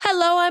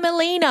Hello, I'm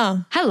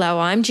Alina.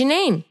 Hello, I'm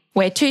Janine.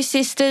 We're two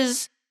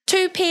sisters,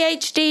 two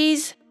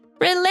PhDs,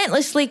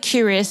 relentlessly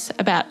curious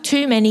about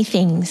too many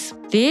things.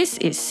 This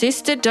is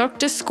Sister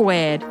Doctor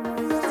Squared.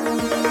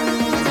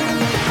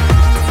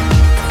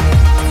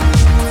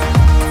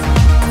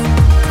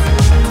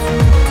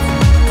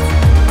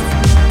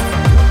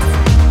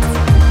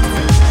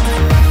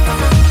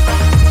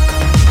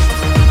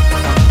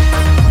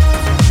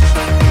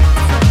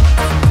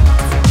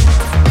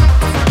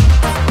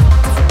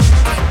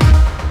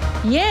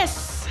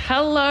 Yes,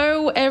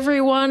 hello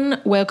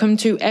everyone. Welcome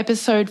to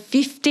episode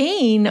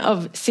 15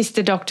 of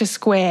Sister Doctor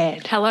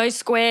Squared. Hello,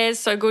 Squares.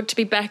 So good to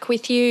be back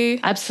with you.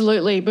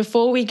 Absolutely.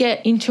 Before we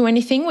get into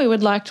anything, we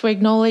would like to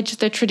acknowledge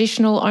the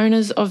traditional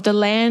owners of the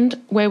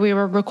land where we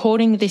were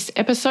recording this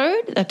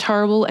episode, the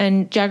Turrbal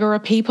and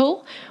Jagera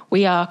people.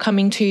 We are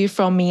coming to you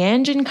from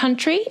Meanjin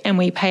country, and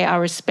we pay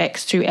our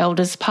respects to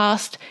elders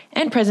past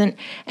and present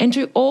and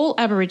to all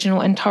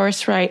Aboriginal and Torres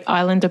Strait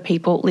Islander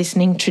people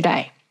listening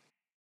today.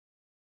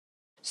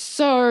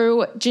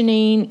 So,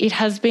 Janine, it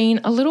has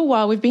been a little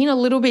while. We've been a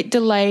little bit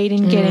delayed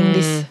in getting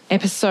this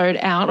episode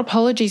out.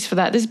 Apologies for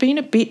that. There's been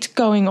a bit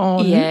going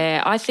on.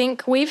 Yeah, I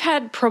think we've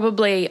had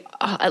probably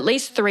at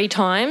least 3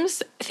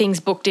 times things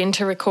booked in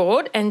to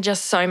record, and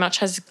just so much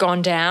has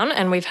gone down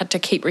and we've had to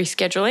keep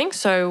rescheduling.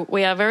 So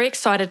we are very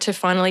excited to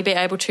finally be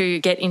able to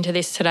get into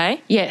this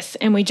today. Yes,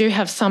 and we do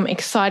have some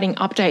exciting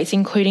updates,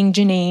 including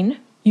Janine.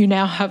 You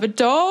now have a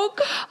dog.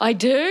 I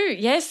do,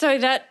 yeah. So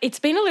that it's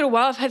been a little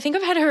while. I think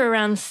I've had her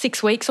around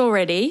 6 weeks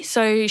already.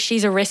 So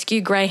she's a rescue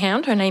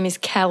greyhound. Her name is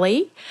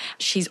Callie.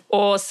 She's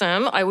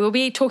awesome. I will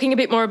be talking a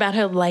bit more about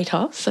her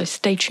later, so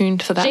stay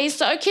tuned for that. She's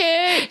so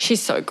cute.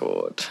 She's so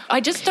good.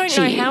 I just don't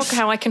know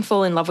how I can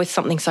fall in love with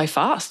something so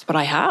fast, but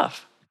I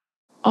have.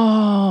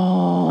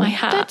 Oh, I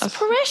have. That's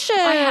precious.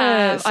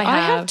 I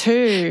have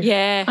too.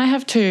 Yeah. I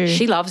have too.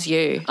 She loves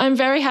you. I'm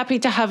very happy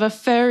to have a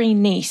furry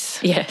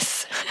niece.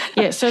 Yes.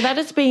 Yeah, so that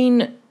has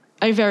been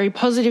a very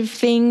positive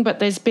thing, but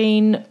there's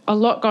been a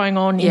lot going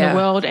on in the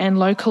world and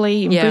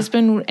locally in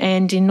Brisbane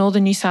and in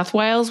northern New South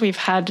Wales. We've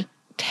had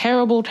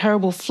terrible,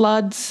 terrible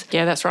floods.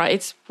 Yeah, that's right.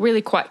 It's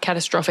really quite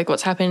catastrophic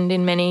what's happened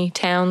in many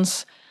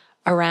towns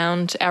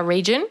around our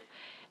region.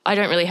 I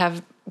don't really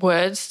have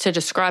words to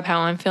describe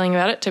how I'm feeling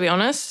about it, to be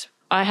honest.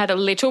 I had a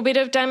little bit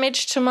of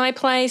damage to my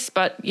place,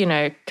 but, you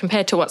know,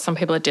 compared to what some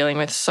people are dealing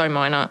with, so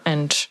minor.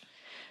 And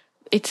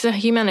it's a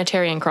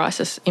humanitarian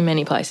crisis in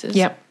many places.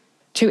 Yep.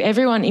 To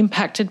everyone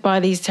impacted by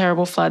these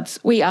terrible floods,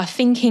 we are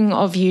thinking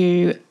of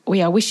you.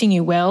 We are wishing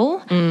you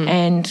well.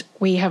 And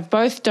we have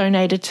both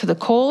donated to the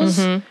cause.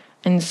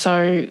 And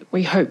so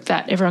we hope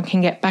that everyone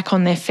can get back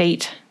on their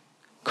feet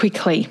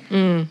quickly.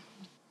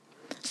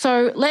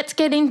 So let's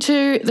get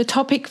into the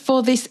topic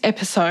for this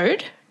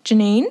episode.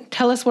 Janine,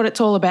 tell us what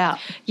it's all about.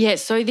 Yeah,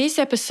 so this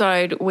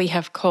episode we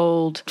have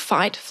called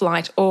Fight,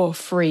 Flight or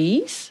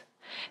Freeze.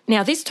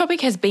 Now, this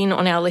topic has been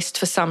on our list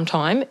for some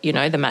time, you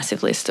know, the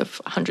massive list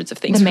of hundreds of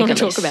things we want to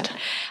talk about.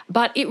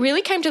 But it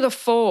really came to the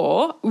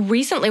fore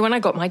recently when I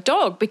got my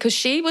dog, because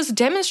she was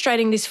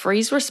demonstrating this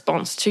freeze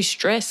response to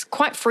stress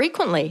quite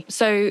frequently.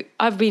 So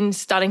I've been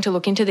starting to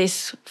look into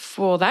this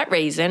for that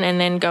reason, and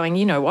then going,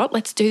 you know what,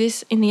 let's do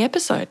this in the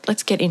episode.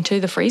 Let's get into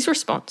the freeze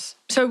response.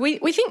 So we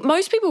think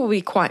most people will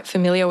be quite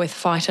familiar with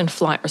fight and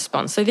flight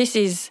response. So this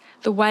is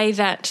the way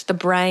that the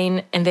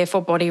brain and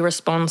therefore body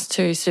responds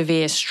to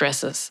severe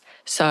stresses.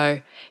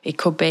 So it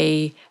could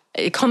be,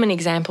 common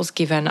examples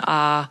given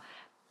are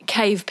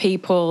cave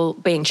people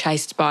being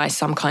chased by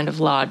some kind of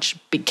large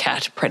big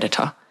cat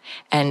predator,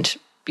 and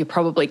you're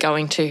probably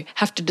going to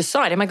have to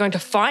decide, am I going to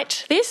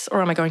fight this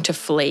or am I going to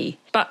flee?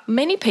 But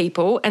many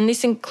people, and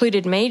this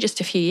included me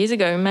just a few years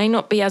ago, may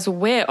not be as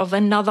aware of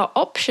another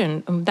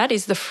option, and that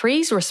is the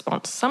freeze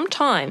response.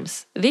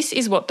 Sometimes this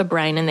is what the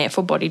brain and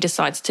therefore body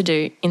decides to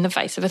do in the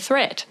face of a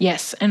threat.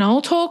 Yes, and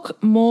I'll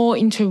talk more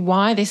into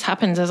why this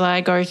happens as I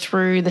go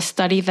through the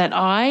study that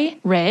I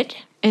read.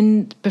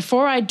 And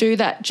before I do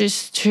that,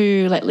 just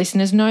to let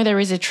listeners know, there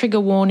is a trigger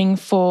warning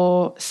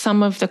for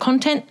some of the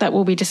content that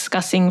we'll be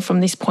discussing from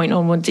this point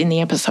onwards in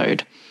the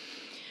episode.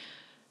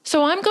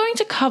 So I'm going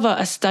to cover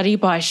a study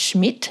by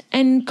Schmidt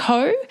and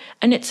co,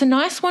 and it's a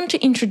nice one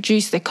to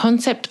introduce the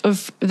concept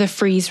of the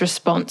freeze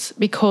response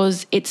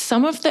because it's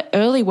some of the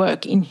early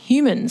work in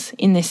humans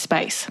in this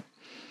space.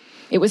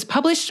 It was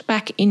published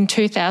back in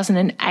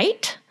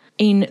 2008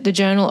 in the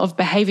Journal of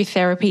Behaviour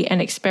Therapy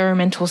and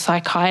Experimental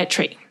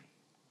Psychiatry.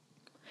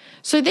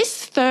 So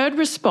this third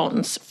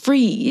response,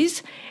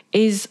 freeze,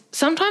 is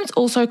sometimes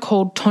also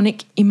called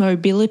tonic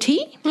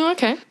immobility. Oh,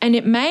 okay. And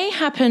it may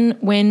happen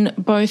when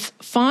both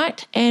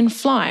fight and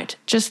flight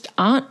just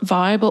aren't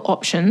viable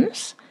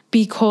options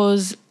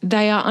because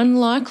they are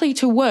unlikely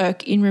to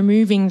work in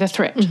removing the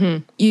threat.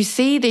 You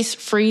see this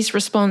freeze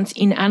response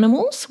in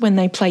animals when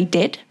they play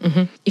dead.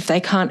 If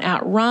they can't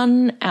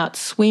outrun,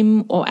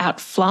 outswim or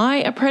outfly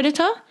a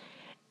predator,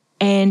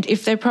 and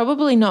if they're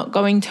probably not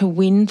going to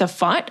win the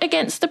fight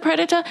against the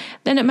predator,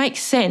 then it makes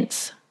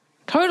sense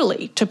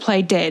totally to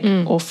play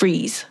dead or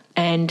freeze.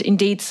 And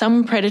indeed,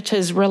 some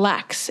predators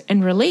relax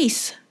and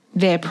release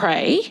their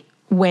prey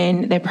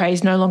when their prey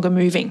is no longer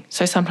moving.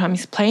 So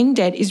sometimes playing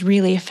dead is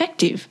really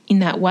effective in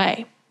that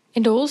way.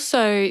 And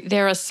also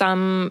there are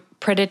some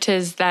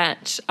predators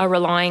that are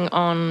relying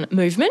on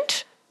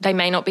movement. They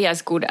may not be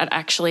as good at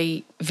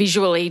actually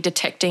visually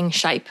detecting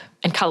shape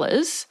and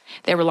colours.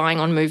 They're relying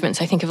on movement.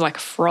 So think of like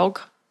a frog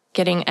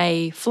getting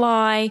a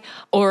fly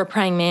or a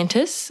praying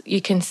mantis.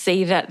 You can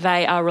see that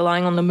they are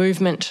relying on the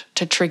movement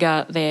to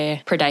trigger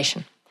their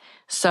predation.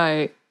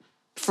 So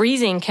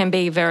freezing can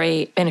be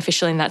very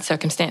beneficial in that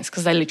circumstance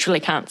because they literally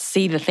can't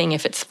see the thing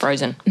if it's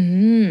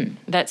frozen.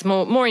 That's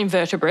more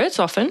invertebrates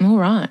often. All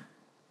right.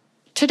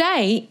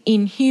 Today,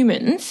 in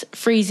humans,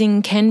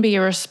 freezing can be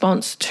a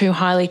response to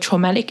highly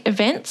traumatic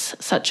events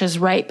such as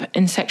rape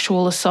and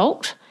sexual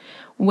assault,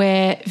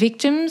 where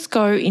victims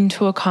go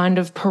into a kind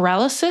of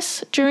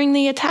paralysis during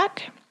the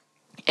attack.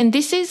 And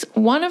this is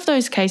one of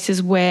those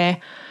cases where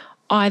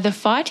either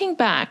fighting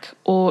back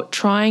or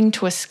trying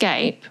to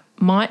escape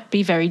might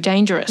be very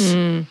dangerous.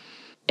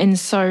 And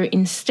so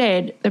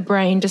instead, the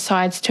brain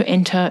decides to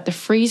enter the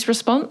freeze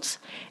response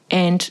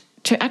and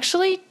to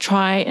actually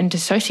try and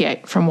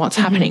dissociate from what's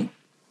happening.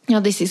 Now,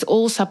 this is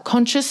all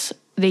subconscious.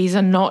 These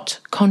are not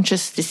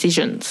conscious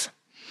decisions.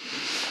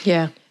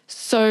 Yeah.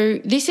 So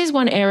this is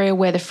one area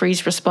where the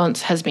freeze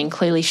response has been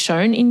clearly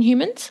shown in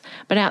humans.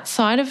 But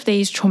outside of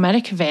these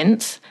traumatic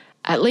events,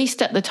 at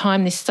least at the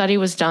time this study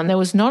was done, there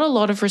was not a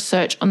lot of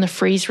research on the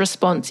freeze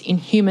response in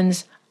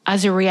humans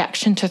as a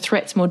reaction to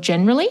threats more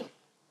generally.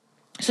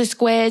 So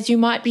Squares, you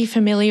might be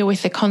familiar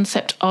with the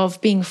concept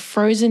of being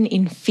frozen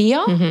in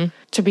fear,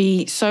 to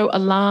be so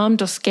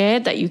alarmed or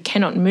scared that you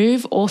cannot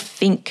move or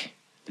think.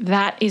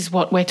 That is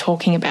what we're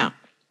talking about.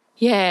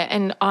 Yeah,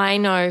 and I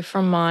know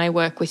from my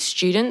work with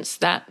students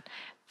that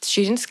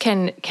students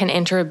can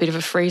enter a bit of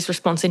a freeze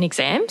response in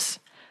exams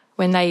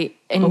when they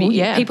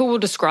people will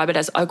describe it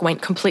as I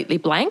went completely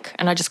blank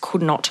and I just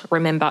could not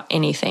remember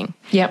anything.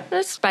 Yep.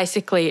 That's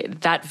basically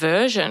that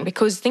version,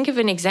 because think of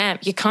an exam.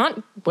 You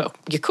can't, well,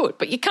 you could,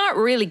 but you can't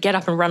really get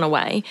up and run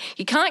away.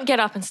 You can't get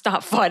up and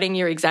start fighting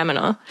your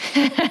examiner.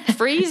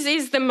 Freeze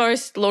is the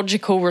most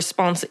logical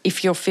response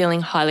if you're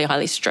feeling highly,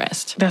 highly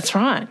stressed. That's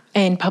right.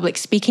 And public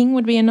speaking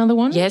would be another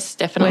one. Yes,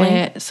 definitely.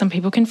 Where some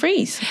people can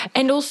freeze.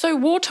 And also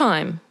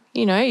wartime.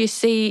 You know, you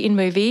see in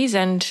movies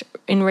and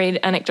read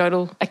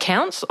anecdotal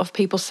accounts of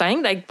people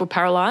saying they were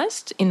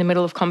paralysed in the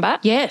middle of combat.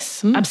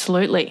 Yes,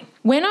 absolutely.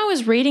 When I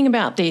was reading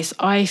about this,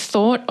 I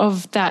thought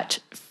of that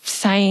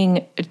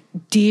saying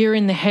deer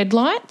in the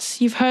headlights.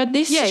 You've heard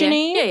this,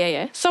 Janine?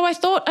 Yeah. So I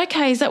thought,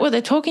 okay, is that what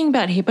they're talking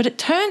about here? But it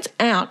turns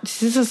out,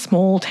 this is a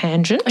small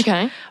tangent.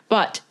 Okay.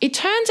 But it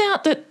turns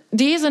out that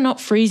deers are not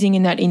freezing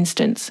in that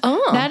instance.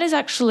 Oh. That is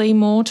actually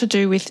more to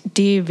do with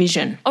deer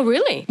vision. Oh,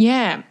 really?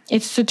 Yeah.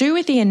 It's to do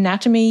with the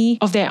anatomy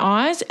of their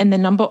eyes and the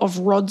number of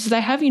rods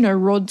they have, you know,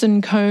 rods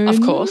and cones.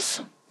 Of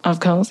course.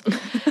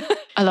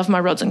 I love my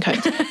rods and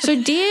cones.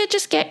 So deer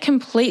just get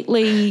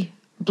completely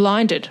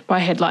blinded by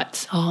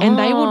headlights and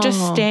they will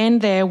just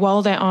stand there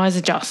while their eyes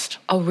adjust.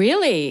 Oh,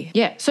 really?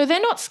 Yeah. So they're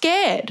not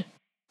scared.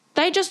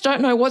 They just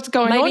don't know what's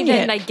going on yet. Maybe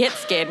then they get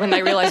scared when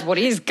they realise what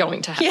is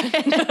going to happen.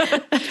 Yeah,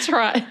 that's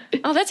right.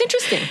 Oh, that's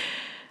interesting.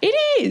 It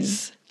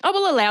is. I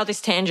will allow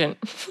this tangent.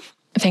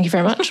 Thank you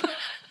very much.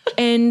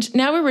 And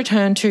now we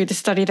return to the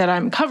study that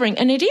I'm covering.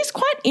 And it is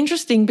quite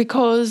interesting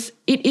because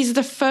it is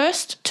the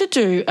first to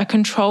do a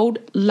controlled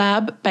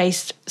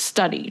lab-based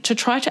study to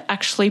try to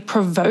actually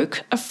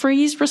provoke a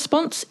freeze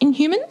response in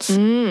humans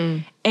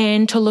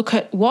and to look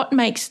at what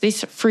makes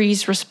this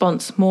freeze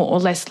response more or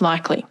less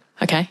likely.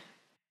 Okay.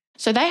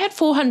 So they had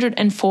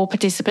 404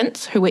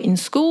 participants who were in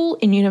school,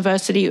 in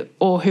university,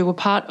 or who were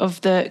part of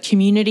the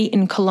community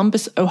in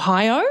Columbus,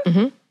 Ohio.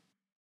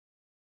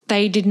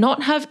 They did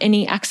not have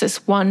any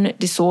Axis 1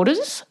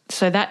 disorders,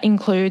 so that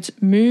includes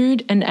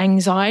mood and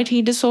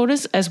anxiety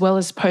disorders as well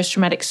as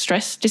post-traumatic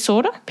stress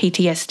disorder,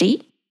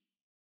 PTSD.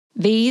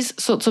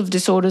 These sorts of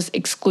disorders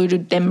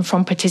excluded them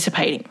from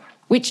participating,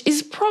 which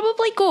is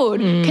probably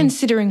good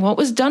considering what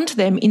was done to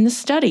them in the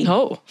study.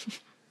 Oh.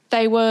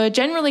 They were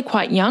generally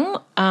quite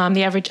young.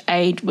 The average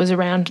age was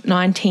around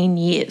 19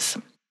 years.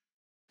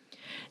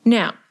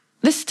 Now,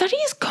 the study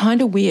is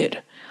kind of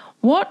weird.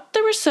 What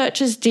the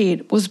researchers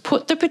did was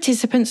put the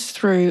participants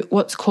through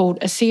what's called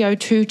a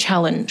CO2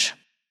 challenge.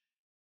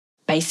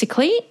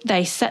 Basically,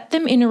 they sat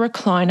them in a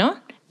recliner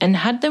and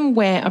had them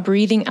wear a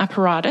breathing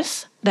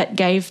apparatus that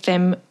gave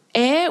them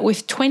air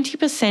with 20%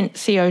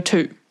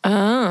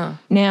 CO2.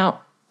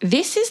 Now,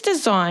 this is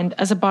designed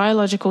as a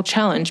biological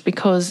challenge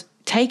because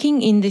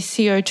taking in this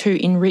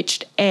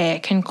CO2-enriched air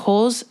can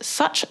cause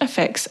such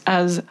effects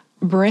as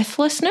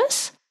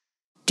breathlessness,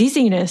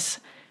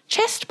 dizziness,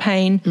 chest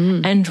pain,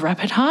 and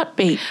rapid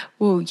heartbeat.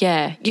 Well,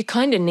 yeah, you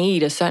kind of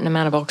need a certain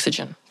amount of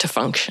oxygen to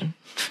function.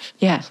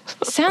 Yeah,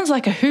 sounds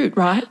like a hoot,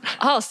 right?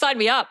 Oh, sign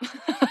me up.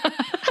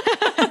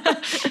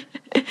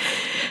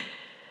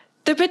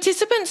 The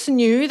participants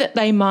knew that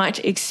they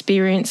might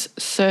experience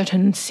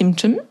certain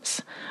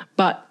symptoms,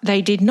 but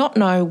they did not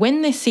know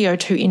when their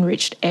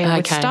CO2-enriched air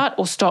would start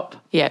or stop.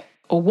 Yep.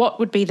 Or what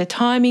would be the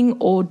timing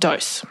or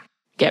dose.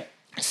 Yep.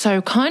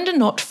 So kind of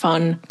not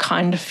fun,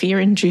 kind of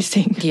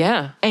fear-inducing.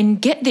 Yeah.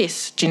 And get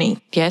this, Ginny.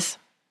 Yes.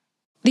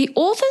 The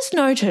authors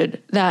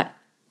noted that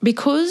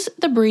because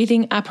the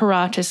breathing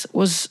apparatus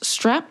was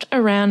strapped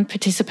around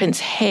participants'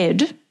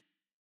 head,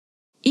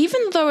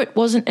 even though it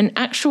wasn't an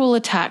actual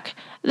attack,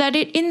 that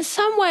it in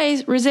some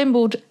ways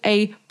resembled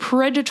a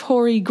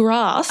predatory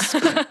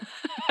grasp,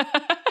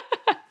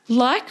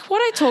 like what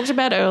I talked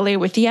about earlier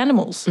with the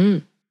animals.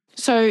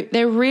 So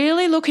they're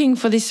really looking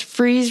for this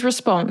freeze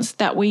response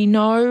that we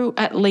know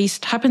at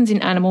least happens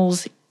in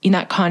animals in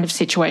that kind of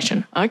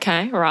situation.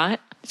 Okay, right.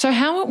 So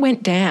how it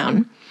went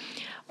down,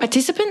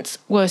 participants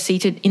were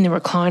seated in the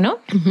recliner.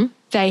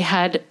 They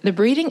had the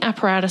breathing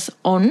apparatus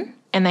on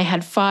and they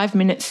had 5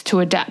 minutes to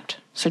adapt.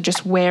 So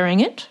just wearing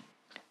it.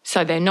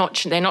 So they're not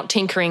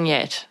tinkering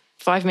yet.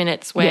 5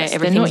 minutes where Yes,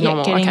 everything's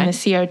normal. they're not yet getting the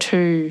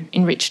CO2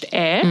 enriched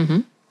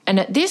air. And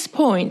at this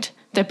point,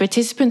 the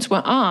participants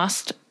were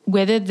asked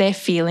whether they're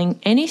feeling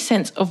any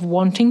sense of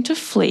wanting to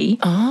flee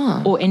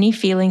or any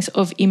feelings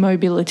of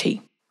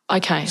immobility.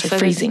 Okay, so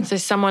freezing. So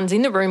someone's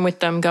in the room with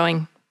them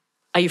going,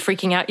 "Are you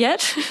freaking out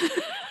yet?"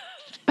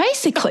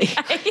 Basically.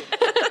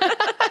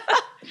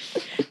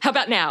 How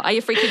about now? Are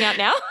you freaking out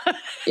now?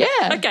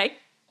 Yeah. Okay,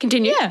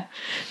 continue. Yeah.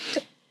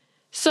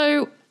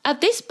 So at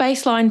this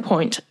baseline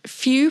point,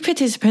 few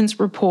participants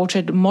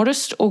reported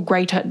modest or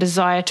greater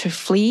desire to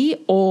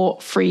flee or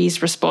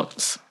freeze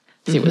response.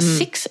 So it was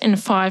 6 and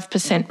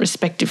 5%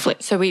 respectively.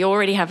 So we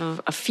already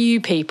have a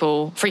few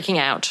people freaking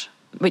out,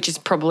 which is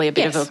probably a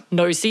bit of a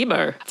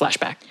nocebo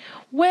flashback.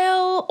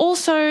 Well,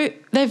 also,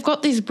 they've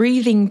got this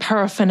breathing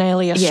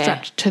paraphernalia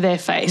strapped to their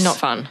face. Not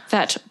fun.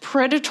 That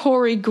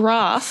predatory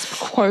grasp,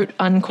 quote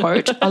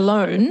unquote,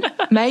 alone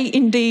may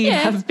indeed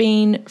have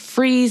been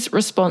freeze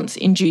response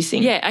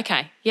inducing. Yeah,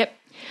 okay. Yep.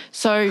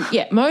 So,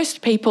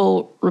 most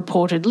people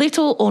reported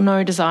little or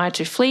no desire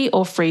to flee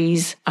or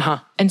freeze.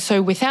 And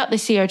so without the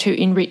CO2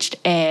 enriched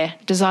air,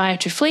 desire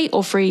to flee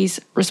or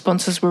freeze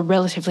responses were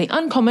relatively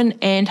uncommon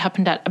and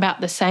happened at about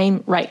the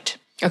same rate.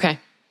 Okay.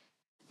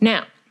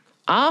 Now,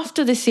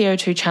 after the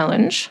CO2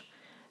 challenge,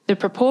 the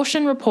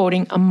proportion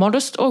reporting a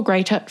modest or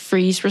greater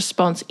freeze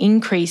response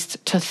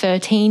increased to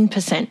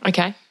 13%.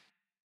 Okay.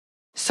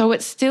 So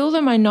it's still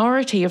the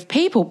minority of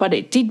people, but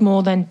it did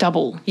more than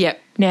double. Yep.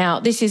 Now,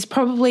 this is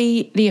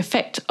probably the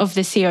effect of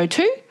the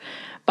CO2,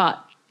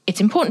 but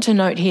it's important to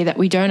note here that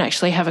we don't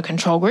actually have a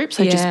control group,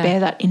 so just bear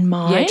that in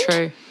mind. Yeah,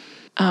 true.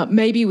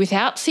 Maybe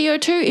without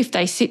CO2, if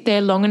they sit there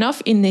long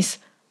enough in this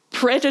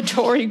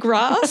predatory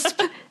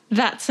grasp,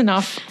 that's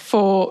enough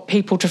for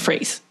people to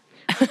freeze.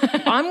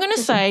 I'm going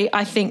to say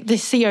I think the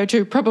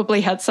CO2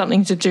 probably had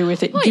something to do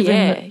with it,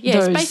 given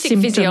those it's basic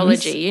symptoms.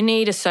 physiology. You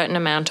need a certain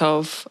amount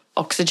of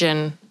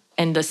oxygen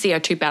and the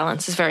CO2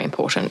 balance is very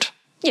important.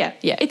 Yeah,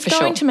 it's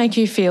going to make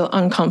you feel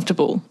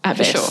uncomfortable at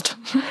best.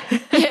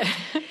 Yeah.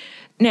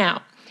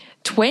 Now,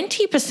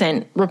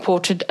 20%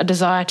 reported a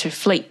desire to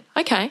flee.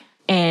 Okay.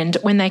 And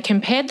when they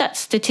compared that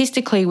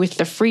statistically with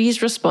the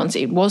freeze response,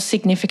 it was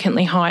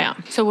significantly higher.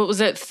 So what was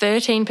it?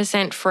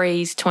 13%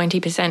 freeze,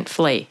 20%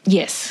 flee?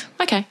 Yes.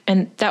 Okay.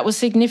 And that was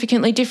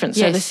significantly different.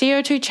 So the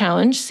CO2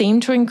 challenge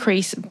seemed to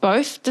increase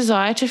both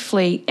desire to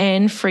flee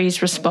and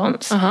freeze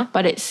response,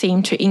 but it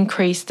seemed to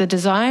increase the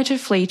desire to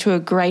flee to a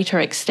greater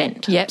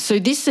extent. Yep. So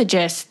this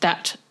suggests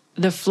that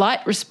the flight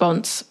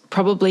response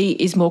probably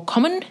is more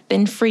common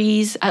than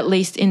freeze, at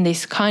least in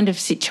this kind of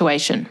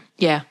situation.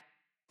 Yeah.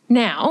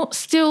 Now,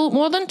 still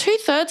more than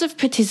 2/3 of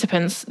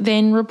participants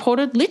then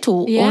reported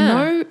little or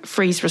no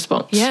freeze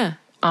response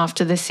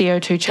after the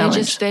CO2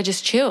 challenge. They're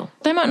just chill.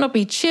 They might not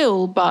be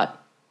chill,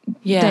 but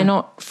they're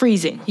not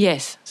freezing.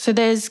 Yes. So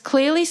there's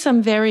clearly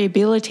some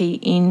variability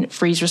in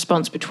freeze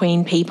response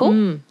between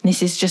people.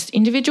 This is just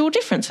individual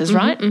differences,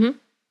 right?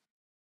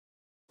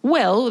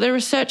 Well, the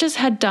researchers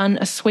had done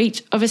a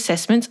suite of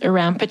assessments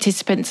around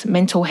participants'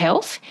 mental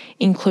health,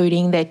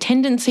 including their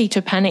tendency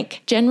to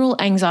panic, general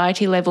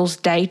anxiety levels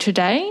day to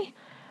day,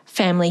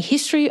 family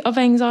history of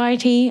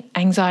anxiety,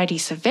 anxiety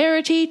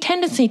severity,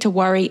 tendency to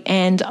worry,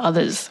 and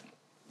others.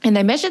 And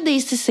they measured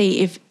these to see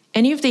if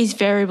any of these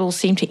variables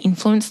seem to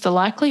influence the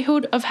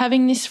likelihood of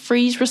having this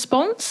freeze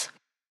response.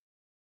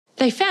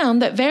 They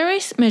found that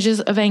various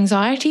measures of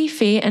anxiety,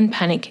 fear, and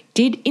panic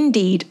did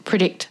indeed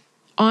predict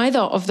either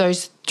of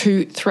those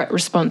two threat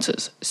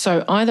responses.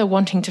 So either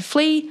wanting to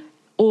flee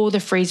or the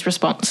freeze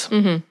response.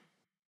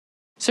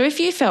 So if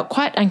you felt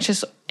quite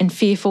anxious and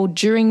fearful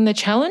during the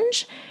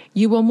challenge,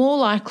 you were more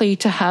likely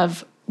to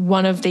have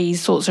one of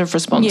these sorts of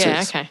responses.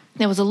 Yeah, okay.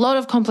 There was a lot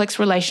of complex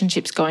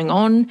relationships going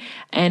on,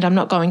 and I'm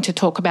not going to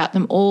talk about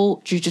them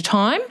all due to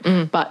time,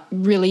 but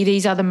really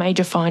these are the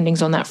major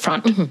findings on that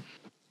front.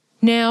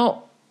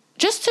 Now,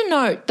 just to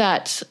note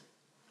that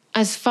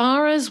as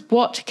far as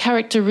what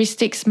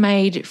characteristics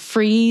made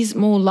freeze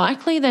more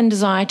likely than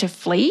desire to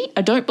flee,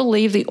 I don't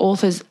believe the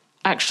authors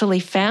actually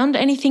found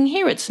anything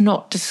here. It's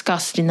not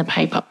discussed in the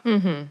paper.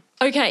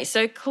 Okay,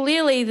 so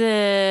clearly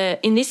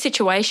in this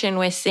situation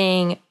we're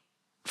seeing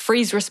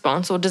freeze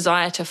response or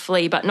desire to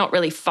flee but not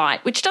really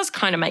fight, which does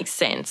kind of make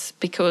sense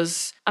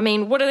because, I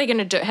mean, what are they going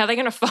to do? How are they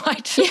going to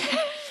fight?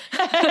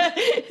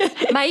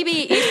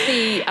 Maybe if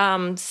the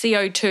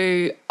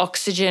CO2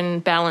 oxygen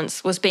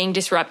balance was being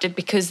disrupted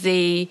because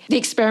the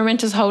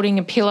experimenter's holding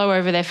a pillow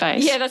over their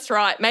face. Yeah, that's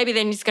right. Maybe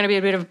then it's going to be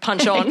a bit of a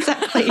punch on.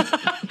 Exactly.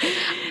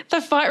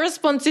 The fight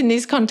response in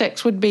this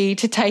context would be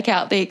to take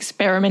out the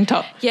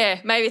experimenter. Yeah,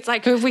 maybe it's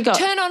like, who have we got?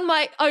 Turn on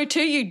my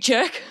O2, you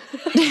jerk.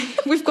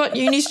 We've got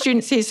uni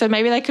students here, so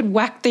maybe they could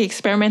whack the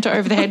experimenter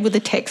over the head with a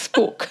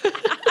textbook.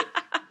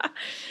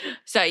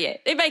 So, yeah,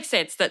 it makes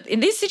sense that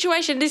in this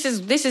situation, this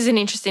is an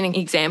interesting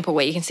example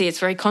where you can see it's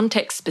very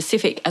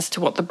context-specific as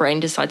to what the brain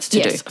decides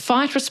to do. Yes,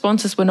 fight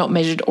responses were not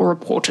measured or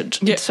reported.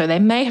 Yep. So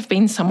there may have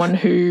been someone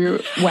who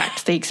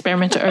whacked the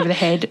experimenter over the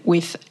head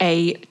with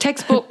a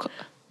textbook.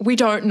 We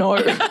don't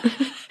know.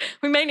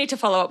 We may need to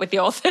follow up with the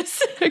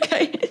authors.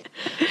 Okay.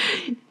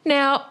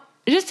 Now,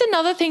 just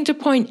another thing to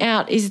point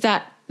out is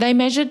that they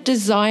measured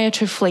desire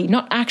to flee,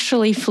 not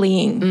actually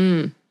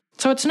fleeing.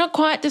 So it's not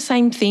quite the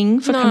same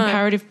thing for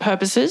comparative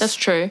purposes. That's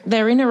true.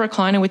 They're in a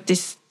recliner with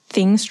this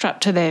thing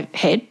strapped to their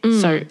head,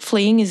 so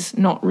fleeing is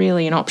not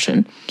really an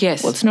option.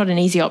 Yes. Well, it's not an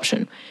easy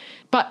option.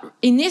 But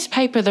in this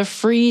paper, the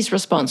freeze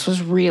response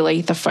was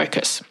really the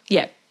focus.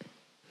 Yeah.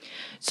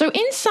 So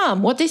in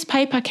sum, what this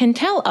paper can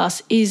tell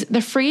us is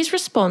the freeze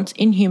response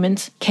in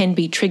humans can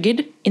be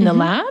triggered in the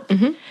lab.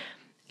 Mm-hmm.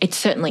 It's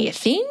certainly a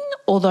thing,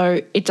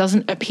 although it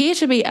doesn't appear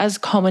to be as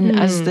common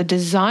as the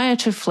desire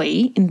to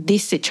flee in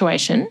this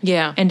situation.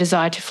 Yeah. And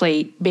desire to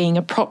flee being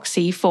a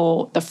proxy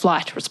for the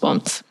flight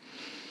response.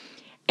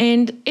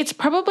 And it's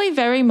probably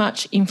very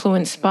much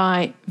influenced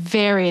by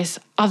various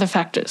other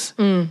factors.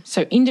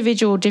 So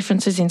individual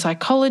differences in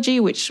psychology,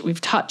 which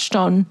we've touched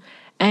on,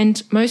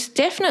 and most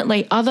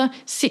definitely other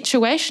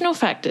situational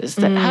factors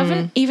that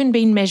haven't even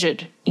been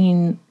measured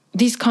in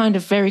this kind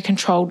of very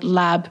controlled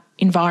lab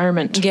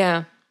environment.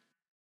 Yeah.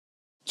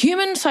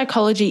 Human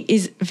psychology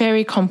is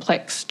very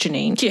complex,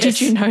 Janine. Yes. Did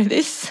you know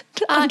this?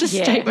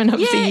 Understatement of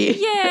the year.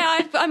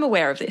 Yeah, I'm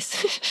aware of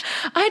this.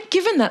 I had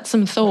given that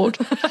some thought.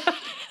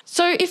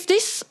 So if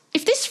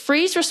this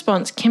freeze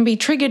response can be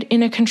triggered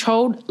in a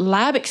controlled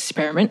lab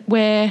experiment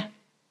where,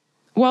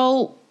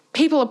 well,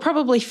 people are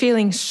probably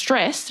feeling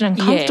stressed and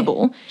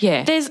uncomfortable,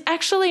 there's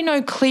actually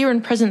no clear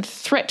and present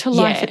threat to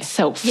life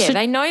itself. Yeah, so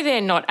they know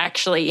they're not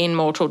actually in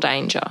mortal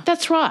danger.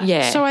 That's right.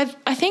 Yeah. So I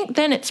think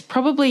then it's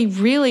probably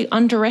really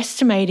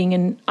underestimating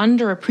and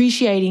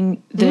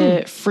underappreciating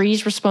the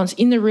freeze response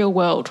in the real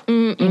world,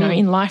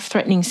 in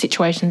life-threatening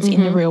situations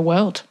in the real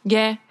world.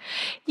 Yeah.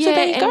 So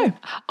there you go.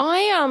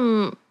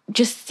 I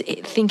just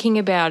thinking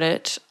about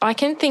it, I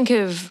can think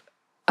of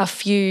a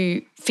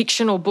few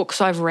fictional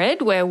books I've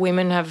read where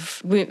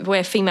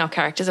where female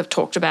characters have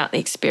talked about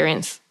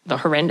the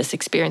horrendous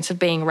experience of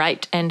being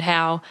raped and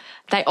how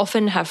they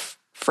often have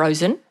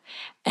frozen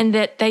and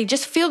that they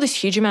just feel this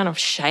huge amount of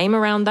shame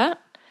around that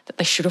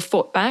they should have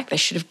fought back, they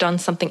should have done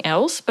something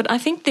else. But I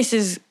think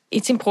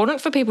it's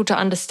important for people to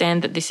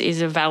understand that this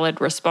is a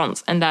valid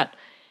response and that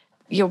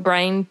your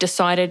brain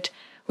decided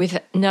with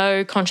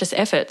no conscious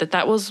effort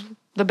that was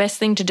the best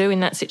thing to do in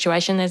that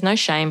situation. There's no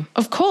shame.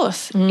 Of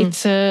course.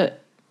 It's a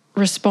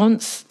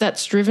response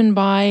that's driven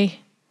by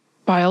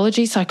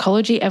biology,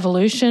 psychology,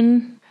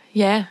 evolution.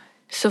 Yeah,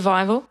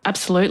 survival.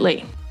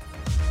 Absolutely.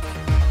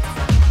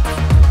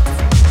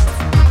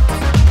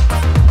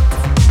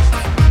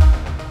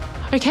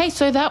 Okay,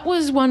 so that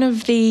was one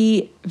of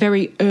the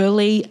very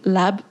early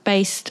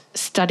lab-based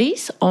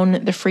studies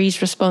on the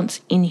freeze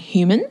response in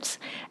humans.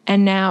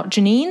 And now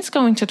Janine's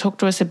going to talk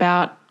to us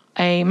about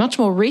a much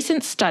more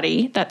recent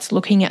study that's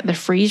looking at the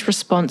freeze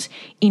response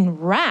in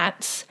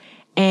rats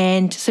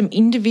and some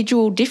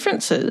individual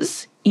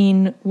differences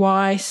in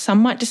why some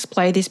might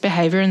display this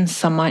behaviour and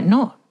some might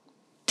not.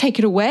 Take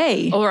it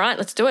away. All right,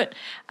 let's do it.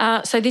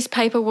 So this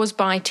paper was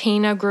by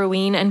Tina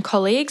Gruen and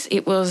colleagues.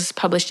 It was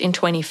published in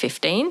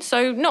 2015,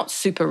 so not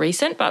super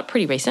recent, but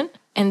pretty recent.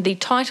 And the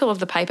title of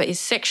the paper is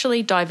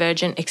Sexually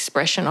Divergent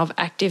Expression of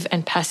Active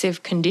and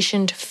Passive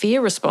Conditioned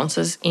Fear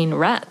Responses in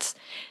Rats.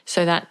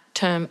 So that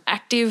term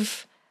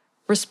active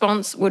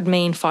response would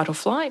mean fight or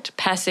flight,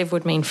 passive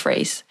would mean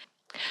freeze.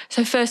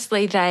 So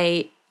firstly,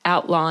 they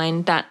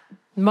outline that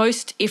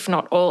most, if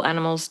not all,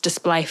 animals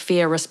display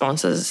fear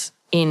responses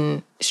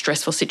in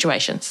stressful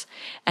situations.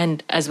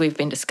 And as we've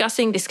been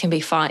discussing, this can be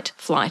fight,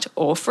 flight,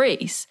 or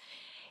freeze.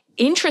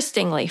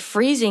 Interestingly,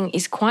 freezing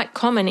is quite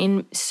common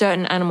in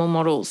certain animal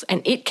models,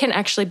 and it can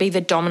actually be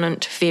the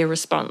dominant fear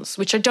response,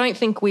 which I don't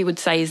think we would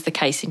say is the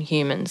case in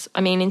humans.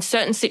 I mean, in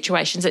certain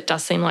situations, it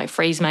does seem like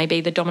freeze may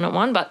be the dominant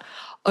one, but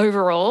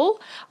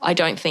overall, I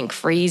don't think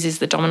freeze is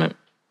the dominant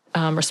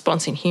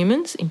response in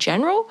humans in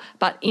general,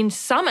 but in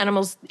some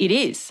animals, it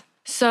is.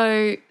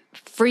 So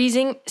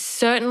freezing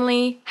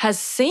certainly has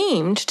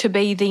seemed to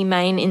be the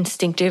main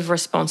instinctive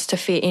response to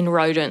fear in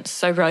rodents.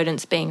 So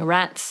rodents being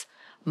rats,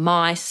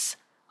 mice.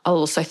 I'll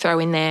also throw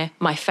in there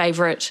my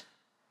favourite,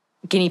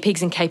 guinea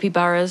pigs and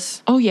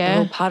capybaras. Oh, yeah. They're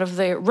all part of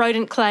the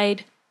rodent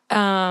clade.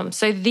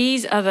 So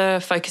these are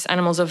the focus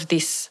animals of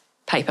this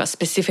paper,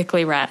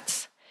 specifically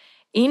rats.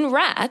 In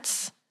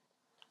rats,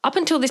 Up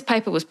until this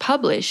paper was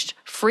published,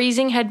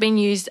 freezing had been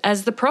used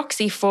as the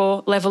proxy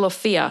for level of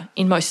fear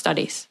in most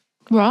studies.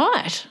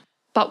 Right.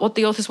 But what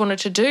the authors wanted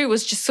to do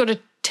was just sort of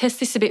test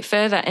this a bit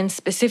further and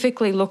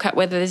specifically look at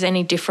whether there's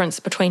any difference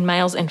between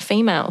males and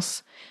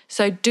females.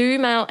 So do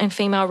male and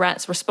female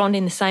rats respond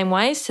in the same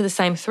ways to the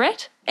same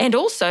threat? And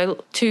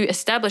also to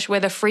establish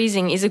whether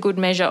freezing is a good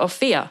measure of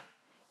fear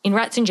in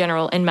rats in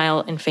general and male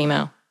and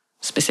female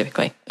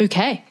specifically.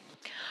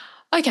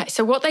 Okay,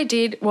 so what they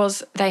did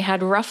was they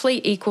had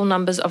roughly equal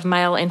numbers of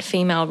male and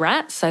female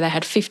rats. So they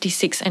had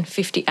 56 and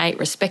 58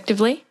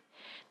 respectively.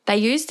 They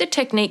used a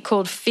technique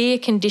called fear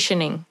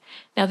conditioning.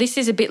 Now, this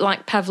is a bit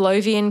like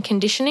Pavlovian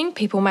conditioning.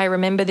 People may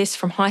remember this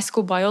from high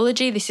school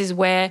biology. This is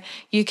where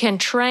you can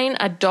train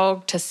a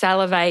dog to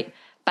salivate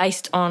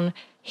based on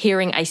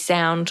hearing a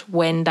sound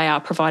when they are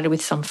provided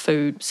with some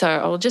food. So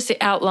I'll just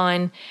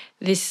outline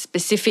this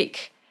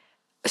specific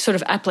sort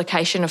of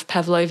application of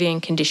Pavlovian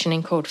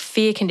conditioning called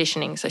fear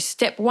conditioning. So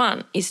step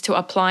 1 is to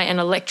apply an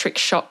electric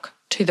shock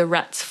to the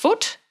rat's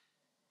foot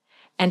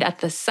and at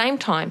the same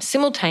time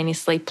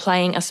simultaneously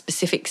playing a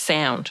specific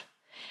sound.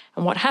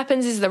 And what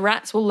happens is the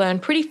rats will learn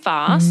pretty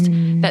fast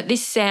that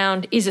this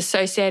sound is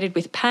associated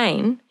with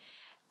pain,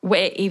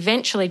 where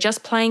eventually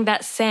just playing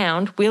that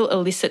sound will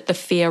elicit the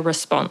fear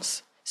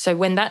response. So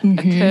when that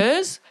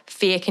occurs,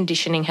 fear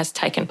conditioning has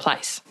taken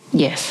place.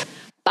 Yes.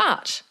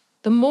 But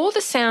the more the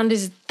sound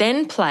is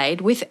then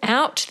played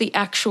without the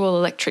actual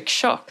electric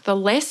shock, the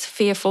less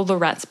fearful the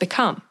rats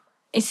become.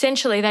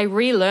 Essentially, they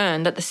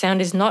relearn that the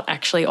sound is not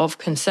actually of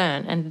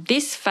concern, and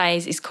this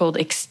phase is called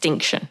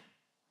extinction.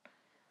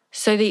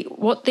 So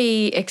what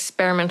the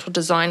experimental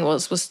design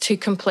was to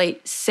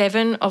complete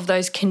 7 of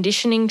those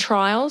conditioning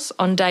trials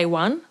on day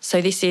 1.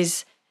 So this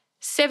is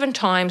 7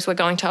 times we're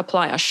going to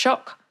apply a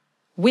shock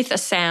with a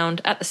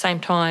sound at the same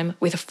time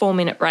with a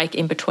 4-minute break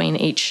in between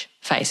each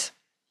phase.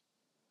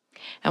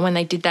 And when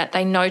they did that,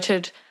 they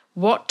noted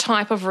what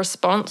type of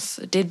response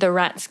did the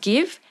rats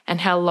give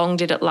and how long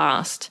did it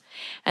last.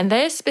 And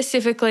they're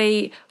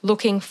specifically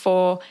looking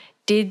for,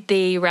 did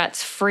the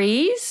rats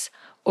freeze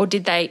or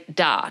did they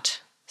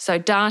dart? So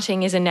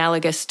darting is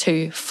analogous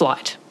to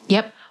flight.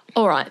 Yep.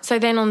 All right. So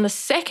then on the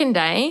second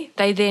day,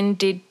 they then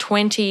did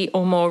 20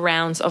 or more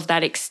rounds of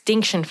that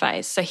extinction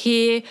phase. So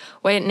here,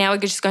 we're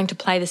just going to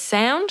play the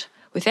sound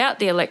without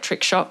the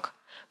electric shock.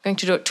 We're going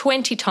to do it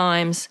 20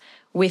 times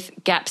with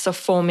gaps of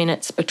 4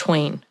 minutes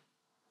between.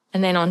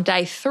 And then on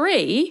day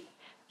 3,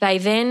 they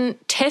then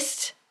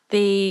test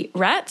the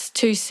rats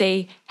to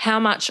see how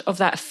much of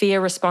that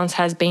fear response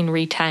has been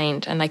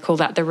retained, and they call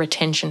that the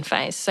retention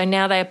phase. So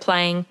now they are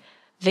playing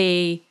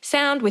the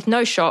sound with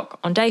no shock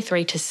on day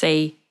 3 to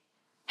see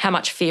how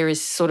much fear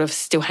is sort of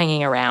still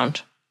hanging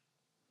around.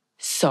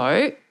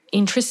 So,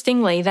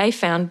 interestingly, they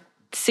found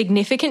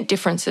significant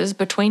differences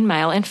between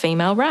male and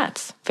female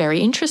rats. Very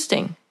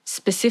interesting.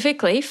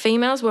 Specifically,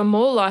 females were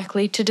more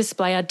likely to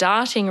display a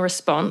darting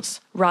response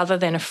rather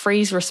than a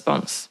freeze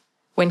response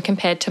when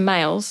compared to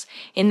males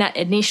in that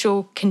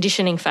initial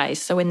conditioning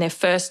phase, so when they're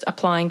first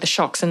applying the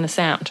shocks and the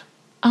sound.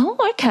 Oh,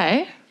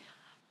 okay.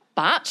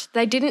 But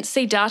they didn't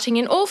see darting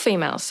in all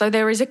females, so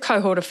there is a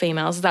cohort of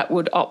females that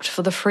would opt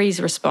for the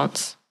freeze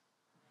response.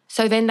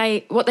 So then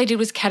what they did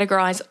was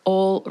categorise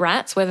all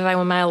rats, whether they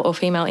were male or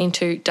female,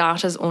 into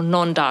darters or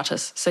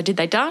non-darters. So did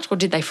they dart or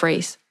did they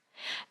freeze?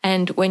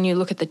 And when you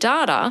look at the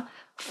data,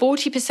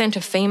 40%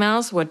 of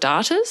females were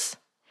darters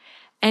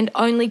and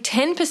only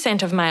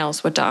 10% of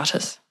males were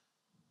darters.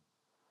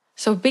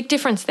 So a big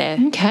difference there.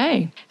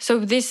 Okay. So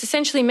this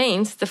essentially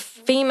means the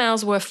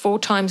females were 4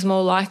 times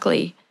more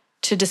likely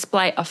to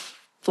display a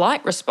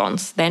flight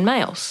response than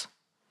males.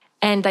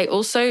 And they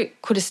also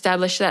could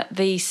establish that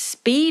the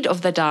speed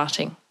of the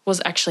darting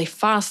was actually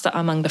faster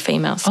among the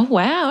females. Oh,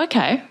 wow,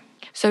 okay.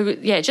 So,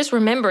 just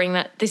remembering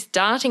that this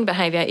darting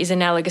behaviour is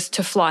analogous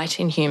to flight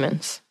in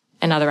humans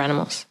and other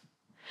animals.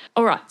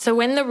 All right, so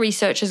when the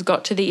researchers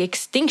got to the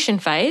extinction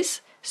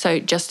phase, so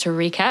just to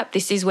recap,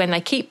 this is when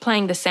they keep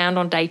playing the sound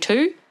on day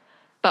 2,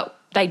 but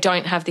they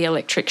don't have the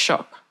electric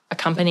shock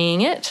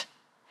accompanying it.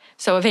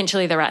 So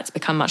eventually the rats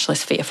become much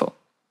less fearful.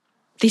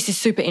 This is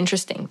super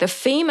interesting. The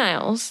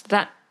females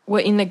that were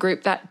in the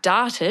group that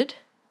darted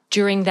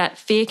during that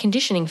fear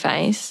conditioning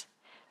phase,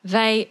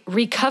 they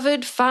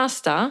recovered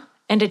faster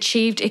and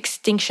achieved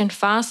extinction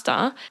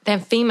faster than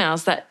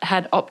females that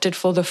had opted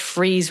for the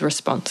freeze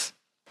response.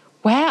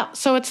 Wow.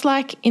 So it's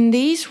like in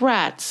these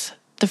rats,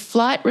 the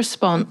flight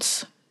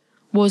response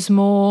was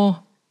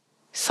more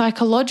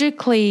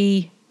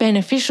psychologically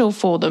beneficial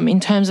for them in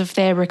terms of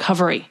their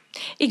recovery.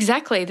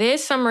 Exactly. Their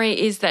summary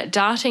is that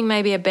darting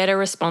may be a better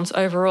response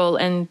overall,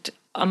 and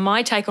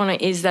my take on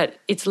it is that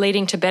it's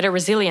leading to better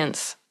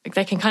resilience.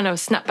 They can kind of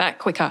snap back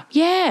quicker.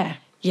 Yeah.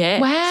 Yeah.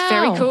 Wow. It's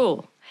very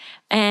cool.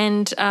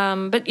 And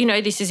but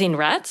this is in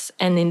rats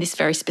and in this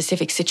very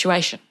specific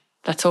situation.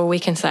 That's all we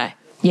can say.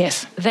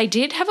 Yes. They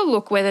did have a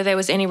look whether there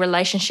was any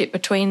relationship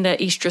between the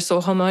estrus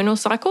or hormonal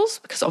cycles,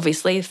 because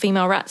obviously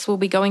female rats will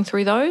be going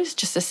through those,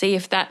 just to see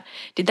if that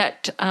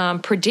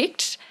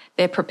predict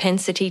their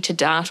propensity to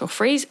dart or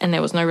freeze, and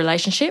there was no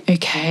relationship.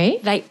 Okay.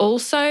 They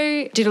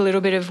also did a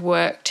little bit of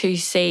work to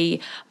see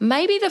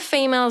maybe the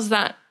females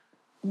that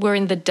were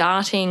in the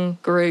darting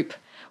group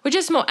were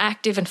just more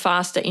active and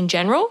faster in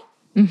general.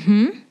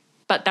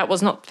 But that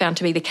was not found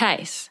to be the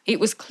case. It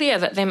was clear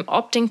that them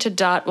opting to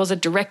dart was a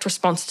direct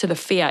response to the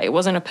fear. It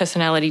wasn't a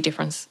personality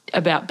difference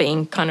about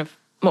being kind of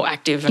more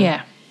active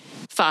and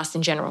fast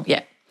in general.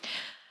 Yeah.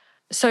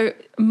 So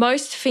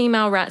most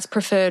female rats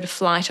preferred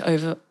flight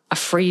over a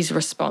freeze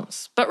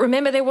response. But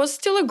remember, there was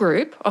still a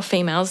group of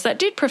females that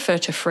did prefer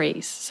to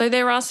freeze. So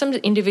there are some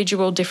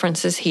individual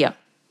differences here.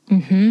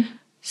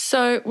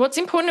 So what's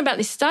important about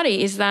this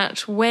study is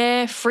that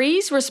where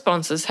freeze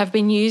responses have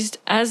been used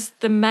as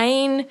the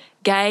main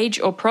gauge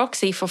or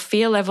proxy for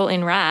fear level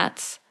in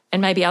rats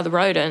and maybe other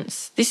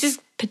rodents, this is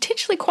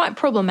potentially quite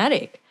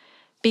problematic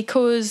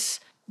because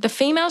the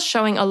females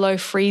showing a low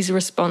freeze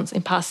response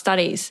in past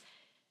studies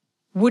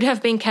would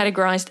have been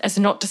categorised as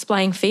not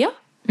displaying fear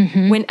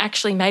when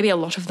actually maybe a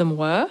lot of them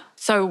were.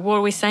 So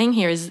what we're saying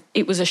here is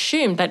it was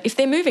assumed that if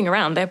they're moving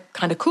around, they're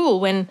kind of cool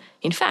when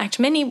in fact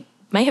many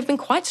may have been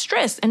quite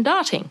stressed and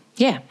darting.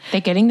 Yeah,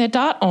 they're getting their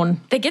dart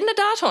on. They're getting the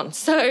dart on.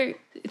 So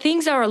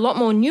things are a lot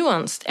more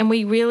nuanced, and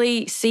we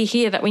really see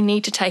here that we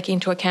need to take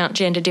into account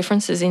gender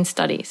differences in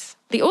studies.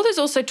 The authors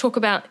also talk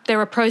about there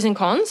are pros and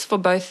cons for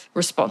both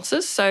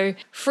responses. So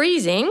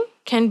freezing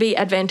can be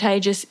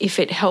advantageous if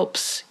it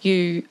helps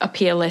you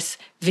appear less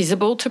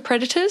visible to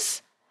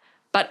predators,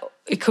 but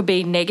it could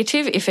be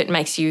negative if it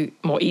makes you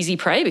more easy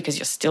prey because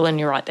you're still and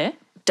you're right there.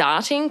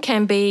 Darting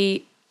can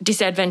be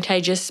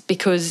disadvantageous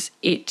because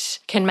it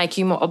can make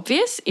you more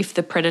obvious if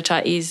the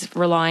predator is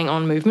relying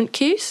on movement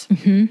cues.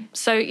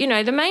 So,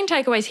 the main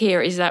takeaways here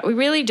is that we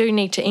really do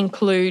need to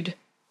include,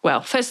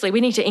 firstly,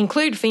 we need to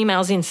include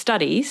females in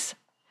studies.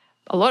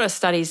 A lot of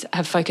studies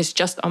have focused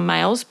just on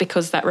males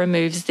because that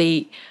removes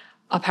the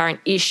apparent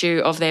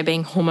issue of there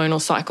being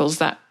hormonal cycles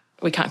that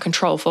we can't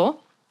control for.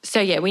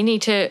 So, we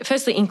need to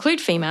firstly include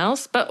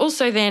females, but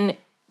also then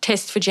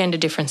test for gender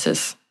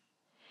differences.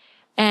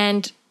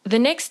 And the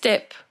next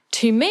step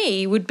to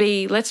me would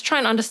be, let's try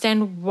and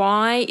understand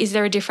why is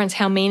there a difference?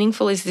 How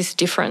meaningful is this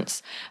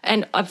difference?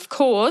 And of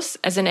course,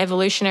 as an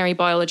evolutionary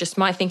biologist,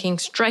 my thinking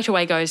straight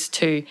away goes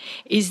to,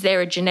 is there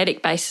a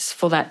genetic basis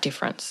for that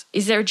difference?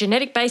 Is there a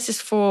genetic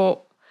basis for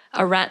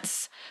a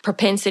rat's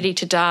propensity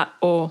to dart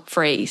or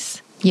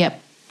freeze?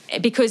 Yep.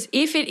 Because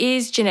if it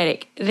is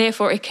genetic,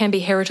 therefore it can be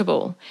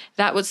heritable.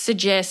 That would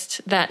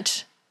suggest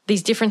that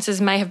these differences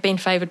may have been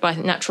favoured by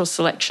natural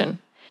selection.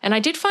 And I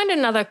did find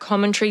another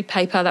commentary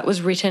paper that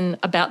was written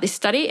about this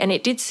study, and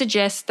it did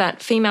suggest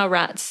that female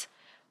rats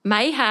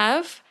may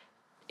have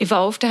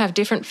evolved to have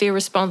different fear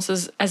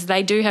responses as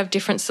they do have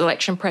different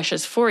selection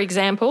pressures. For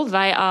example,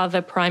 they are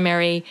the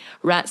primary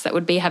rats that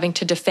would be having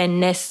to defend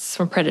nests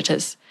from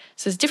predators.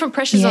 So there's different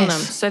pressures on them.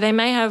 So they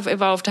may have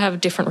evolved to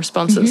have different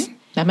responses.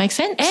 That makes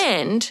sense.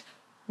 And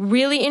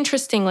really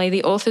interestingly,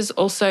 the authors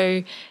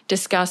also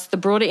discuss the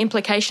broader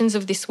implications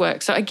of this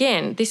work. So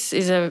again, this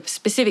is a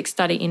specific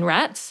study in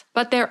rats,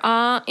 but there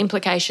are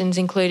implications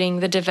including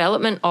the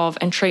development of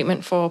and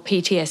treatment for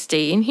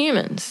PTSD in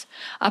humans.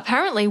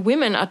 Apparently,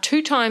 women are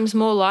 2 times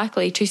more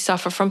likely to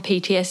suffer from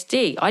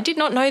PTSD. I did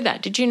not know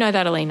that. Did you know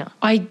that, Alina?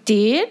 I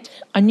did.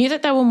 I knew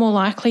that they were more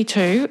likely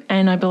to,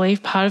 and I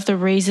believe part of the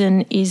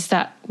reason is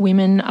that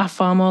women are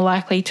far more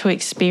likely to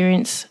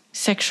experience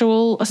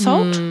sexual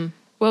assault.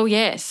 Well,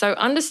 yeah. So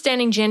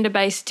understanding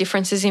gender-based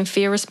differences in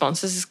fear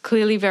responses is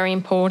clearly very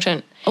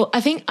important. Well, I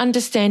think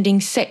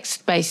understanding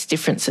sex-based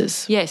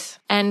differences. Yes.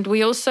 And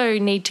we also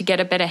need to get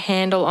a better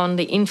handle on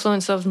the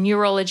influence of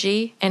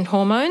neurology and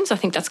hormones. I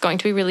think that's going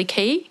to be really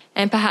key,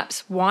 and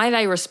perhaps why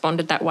they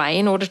responded that way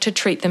in order to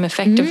treat them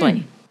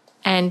effectively.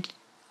 And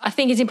I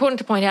think it's important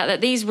to point out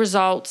that these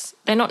results,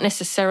 they're not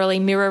necessarily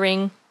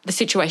mirroring the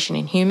situation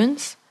in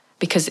humans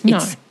because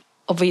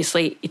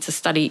obviously it's a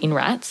study in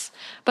rats,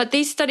 but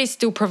these studies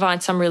still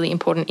provide some really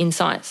important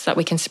insights that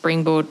we can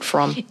springboard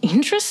from.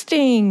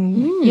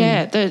 Interesting.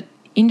 Yeah, the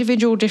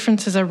individual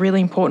differences are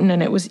really important,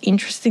 and it was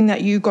interesting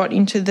that you got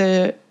into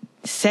the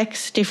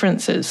sex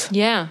differences.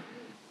 Yeah.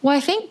 Well, I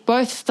think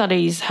both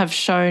studies have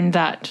shown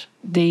that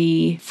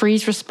the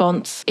freeze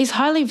response is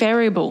highly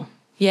variable.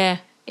 Yeah,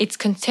 it's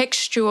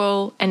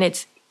contextual and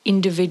it's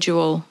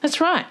individual. That's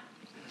right.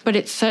 But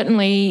it's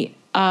certainly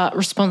a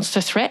response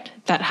to threat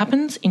that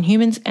happens in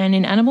humans and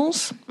in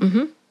animals.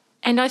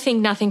 And I think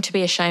nothing to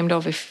be ashamed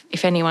of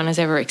if anyone has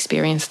ever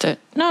experienced it.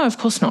 No, of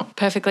course not.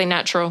 Perfectly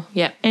natural,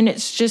 yeah. And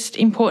it's just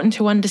important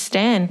to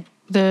understand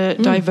the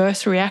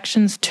diverse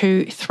reactions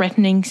to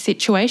threatening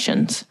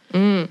situations.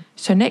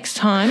 So next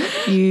time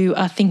you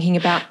are thinking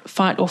about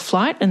fight or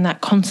flight and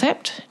that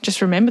concept,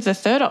 just remember the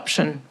third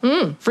option,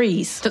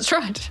 freeze. That's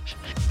right.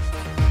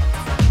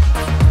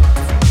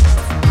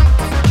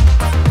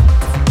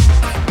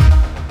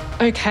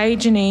 Okay,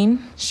 Janine,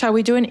 shall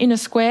we do an inner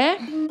square?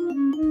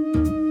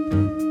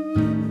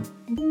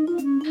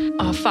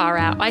 Oh, far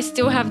out. I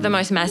still have the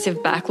most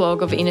massive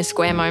backlog of inner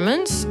square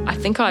moments. I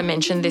think I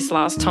mentioned this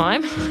last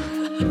time.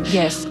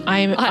 Yes,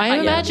 I'm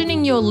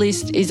imagining your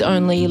list is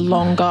only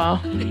longer.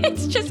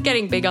 It's just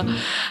getting bigger.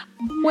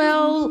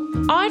 Well,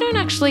 I don't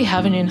actually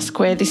have an inner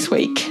square this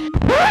week.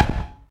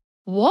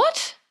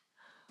 What?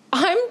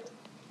 I'm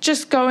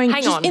just going,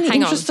 in the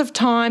interest of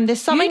time,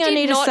 there's something I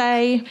need to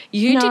say.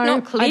 You did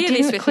not clear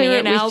this with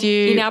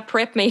me in our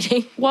prep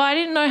meeting. Well, I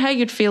didn't know how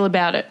you'd feel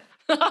about it.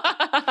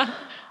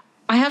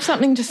 I have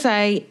something to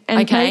say,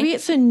 and maybe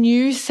it's a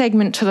new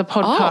segment to the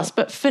podcast,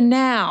 but for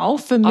now,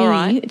 for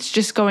me, it's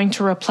just going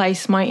to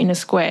replace my inner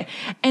square.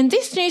 And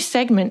this new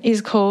segment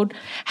is called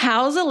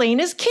How's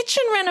Alina's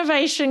Kitchen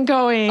Renovation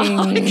Going?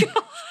 Oh, my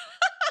God.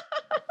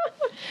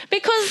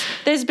 Because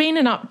there's been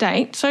an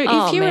update. So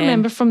if you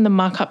remember from the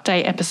Muck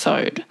Update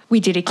episode,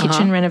 we did a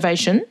kitchen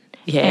renovation.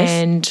 Yes.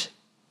 And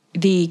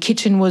the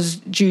kitchen was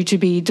due to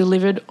be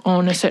delivered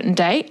on a certain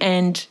day,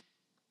 and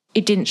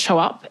it didn't show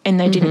up,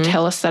 and they didn't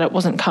tell us that it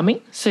wasn't coming.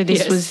 So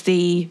this was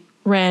the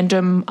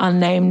random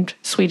unnamed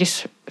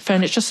Swedish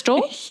furniture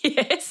store.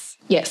 Yes.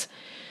 Yes.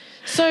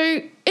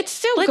 So it's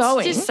still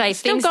going. Let's just say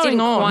things didn't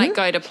quite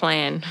go to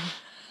plan.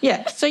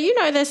 Yeah. So,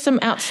 there's some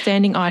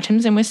outstanding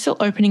items, and we're still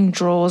opening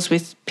drawers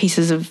with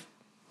pieces of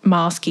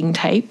masking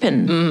tape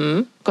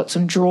and got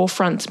some drawer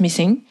fronts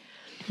missing.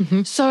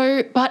 Mm-hmm.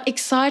 So, but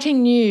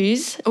exciting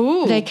news.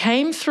 Ooh. They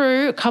came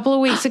through a couple of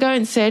weeks ago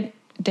and said,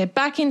 they're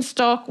back in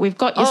stock. We've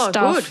got your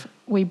stuff. Good.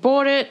 We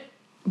bought it,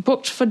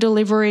 booked for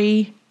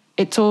delivery.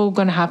 It's all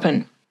going to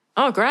happen.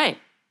 Oh, great.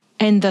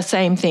 And the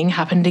same thing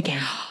happened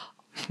again.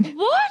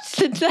 What?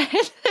 The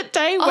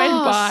day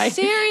went by.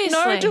 Seriously?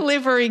 No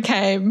delivery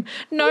came.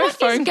 No what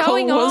phone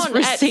call was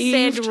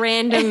received. At said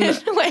random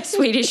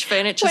Swedish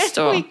furniture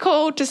store? We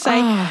called to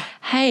say,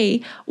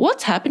 hey,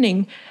 what's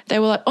happening? They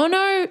were like, oh,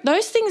 no,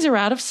 those things are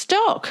out of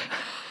stock.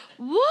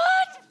 What?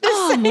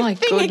 My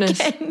goodness.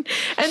 Again.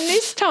 And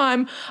this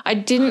time I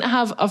didn't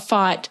have a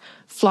fight,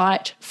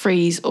 flight,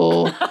 freeze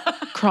or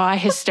cry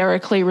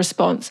hysterically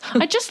response.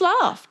 I just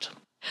laughed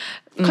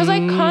because I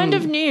kind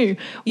of knew.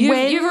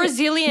 Your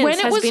resilience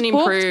has been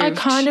improved. I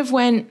kind of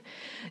went,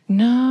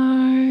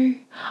 no,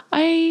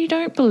 I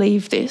don't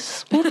believe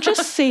this. We'll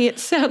just see. It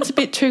sounds a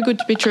bit too good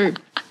to be true.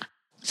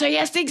 So,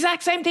 yes, the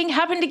exact same thing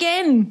happened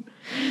again.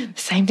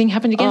 Same thing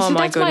happened again. So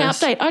that's my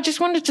update. I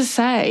just wanted to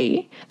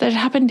say that it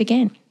happened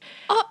again.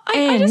 Oh,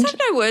 I just have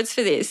no words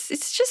for this.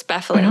 It's just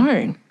baffling.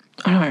 I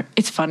know.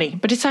 It's funny,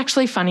 but it's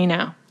actually funny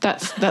now.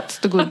 That's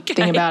the good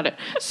thing about it.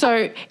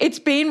 So it's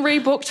been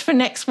rebooked for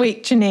next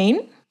week,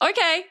 Janine.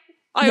 Okay.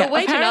 I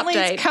await an update. Apparently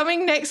it's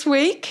coming next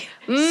week.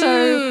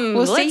 So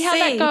we'll see how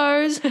that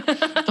goes.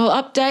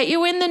 I'll update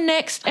you in the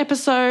next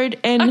episode.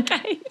 And,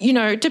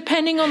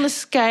 depending on the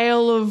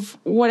scale of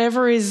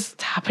whatever is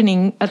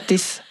happening at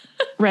this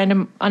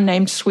random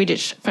unnamed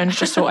Swedish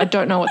furniture store, I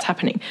don't know what's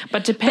happening.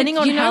 But depending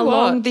on how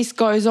long this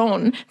goes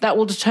on, that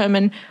will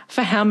determine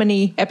for how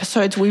many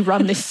episodes we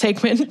run this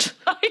segment.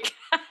 Okay.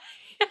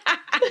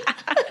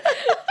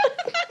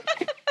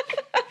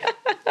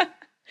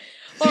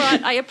 All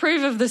right, I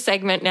approve of the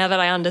segment now that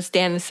I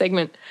understand the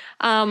segment.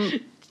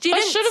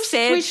 We should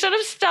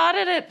have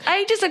started it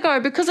ages ago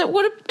because it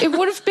would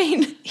have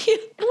been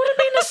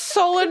a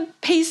solid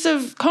piece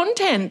of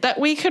content that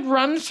we could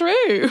run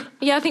through.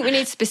 Yeah, I think we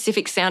need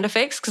specific sound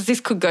effects because this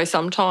could go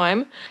some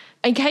time.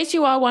 In case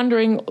you are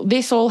wondering,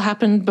 this all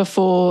happened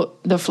before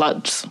the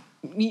floods.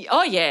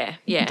 Oh yeah.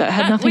 That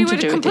had nothing to do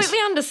with this. We would completely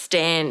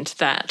understand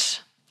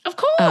that. Of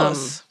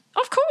course.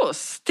 Of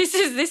course. This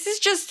is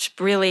just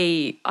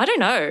really, I don't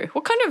know.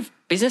 What kind of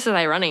business are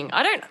they running?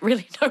 I don't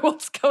really know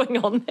what's going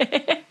on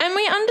there. And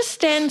we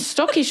understand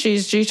stock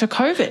issues due to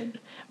COVID,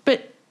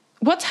 but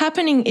what's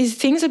happening is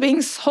things are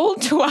being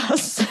sold to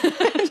us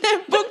and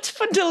they're booked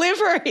for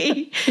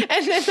delivery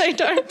and then they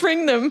don't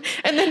bring them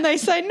and then they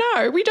say,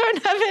 no, we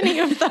don't have any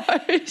of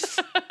those.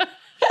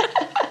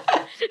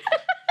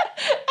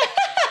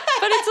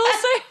 But it's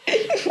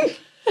also...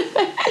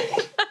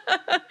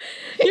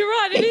 You're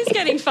right, it is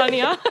getting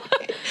funnier.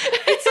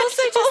 It's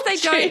also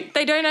just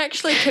they don't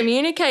actually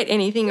communicate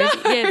anything. No.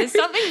 Yeah, there's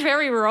something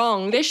very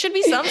wrong. There should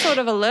be some sort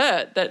of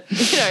alert that,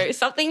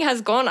 something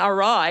has gone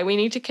awry. We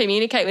need to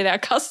communicate with our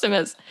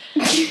customers.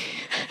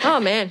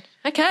 Oh, man.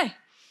 Okay. All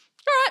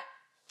right.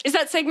 Is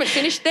that segment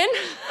finished then?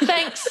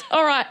 Thanks.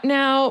 All right.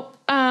 Now,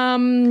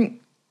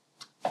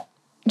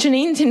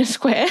 Janine's in a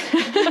square.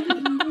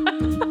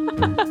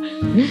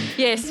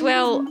 Yes,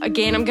 well,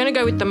 again, I'm going to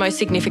go with the most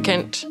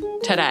significant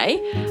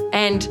today,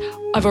 and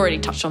I've already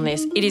touched on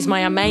this. It is my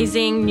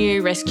amazing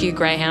new rescue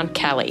greyhound,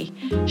 Callie.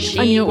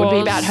 I knew it would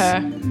be about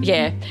her.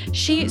 Yeah.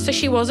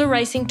 She was a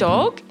racing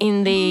dog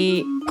in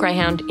the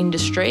greyhound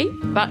industry,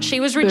 but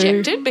she was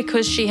rejected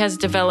because she has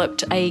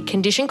developed a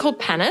condition called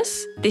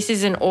PANIS. This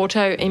is an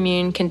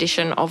autoimmune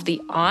condition of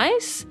the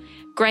eyes.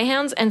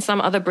 Greyhounds and some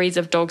other breeds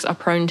of dogs are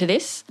prone to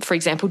this, for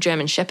example,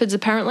 German Shepherds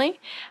apparently.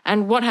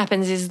 And what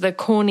happens is the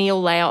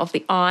corneal layer of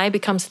the eye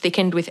becomes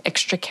thickened with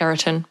extra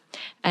keratin.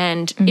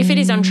 And if it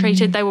is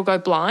untreated, they will go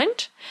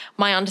blind.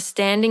 My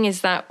understanding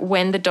is that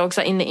when the dogs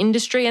are in the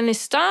industry and this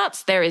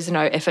starts, there is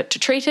no effort to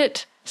treat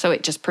it. So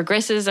it just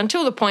progresses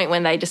until the point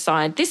when they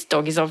decide this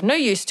dog is of no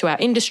use to our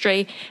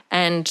industry,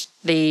 and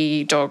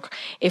the dog,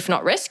 if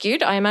not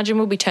rescued, I imagine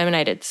will be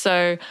terminated.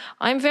 So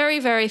I'm very,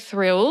 very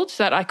thrilled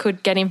that I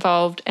could get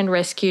involved and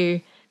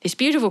rescue this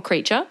beautiful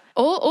creature.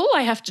 All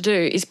I have to do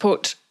is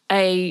put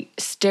a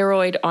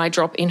steroid eye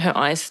drop in her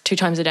eyes 2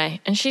 times a day,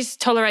 and she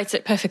tolerates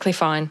it perfectly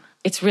fine.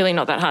 It's really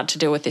not that hard to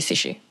deal with this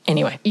issue.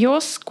 Anyway. You're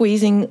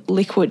squeezing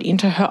liquid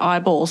into her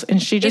eyeballs and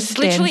she just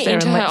stands there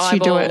and lets you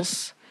do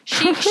it.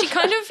 She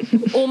kind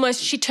of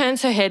almost, she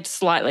turns her head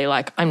slightly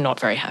like, I'm not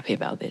very happy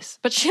about this.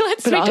 But she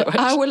lets me do it.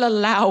 I will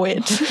allow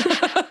it.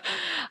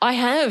 I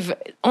have,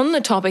 on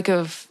the topic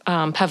of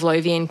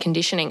Pavlovian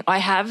conditioning,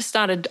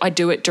 I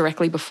do it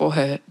directly before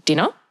her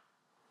dinner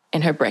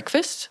and her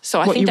breakfast.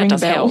 So I think that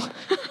does help.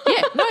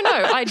 Yeah, no,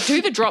 I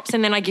do the drops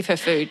and then I give her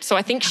food. So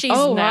I think she's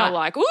now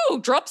like, ooh,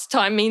 drops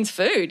time means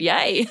food,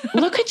 yay.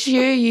 Look at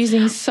you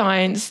using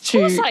science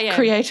to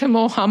create a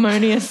more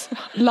harmonious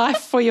life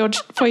for your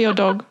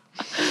dog.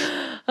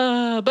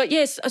 But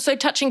yes, so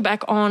touching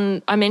back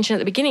on, I mentioned at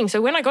the beginning, so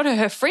when I got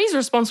her freeze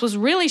response was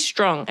really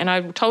strong. And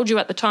I told you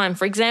at the time,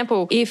 for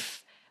example,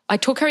 if I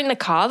took her in the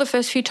car the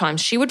first few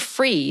times, she would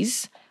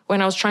freeze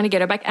when I was trying to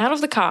get her back out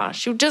of the car.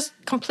 She would just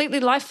completely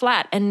lie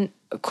flat and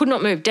could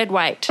not move, dead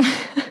weight.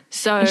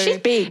 So she's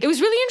big. It was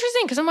really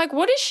interesting because I'm like,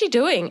 what is she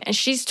doing? And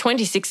she's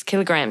 26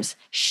 kilograms.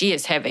 She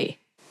is heavy.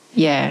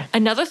 Yeah.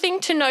 Another thing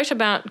to note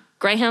about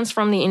greyhounds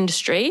from the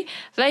industry,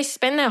 they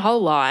spend their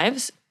whole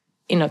lives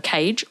in a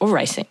cage or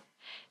racing.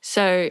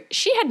 So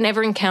she had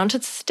never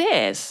encountered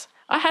stairs.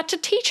 I had to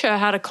teach her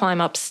how to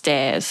climb up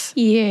stairs.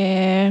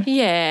 Yeah.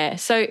 Yeah.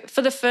 So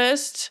for the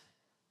first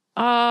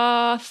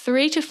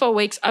 3 to 4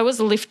 weeks, I was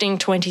lifting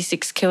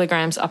 26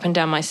 kilograms up and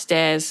down my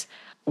stairs.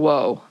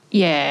 Whoa.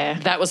 Yeah.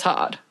 That was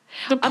hard.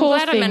 The poor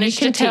thing, I managed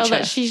you can tell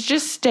that she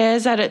just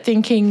stares at it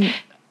thinking,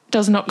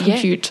 does not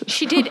compute. Yeah,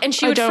 she did, and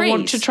she would freeze. I don't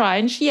want to try.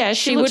 And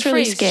she looks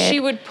really scared. She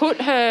would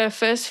put her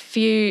first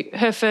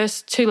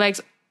 2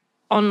 legs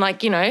on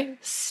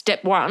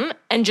step 1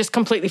 and just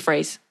completely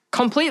freeze.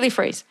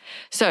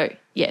 So,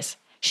 yes,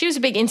 she was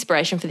a big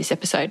inspiration for this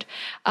episode.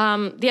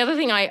 The other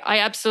thing I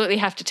absolutely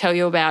have to tell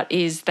you about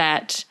is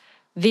that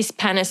this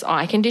Panis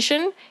eye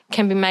condition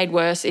can be made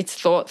worse, it's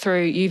thought,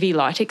 through UV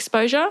light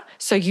exposure.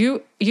 So I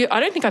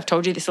don't think I've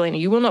told you this, Alina,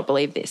 you will not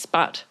believe this,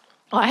 but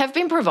I have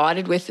been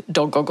provided with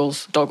dog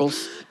goggles.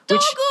 Doggles!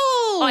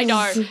 I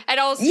know. And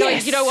I was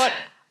going, you know what?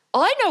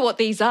 I know what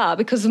these are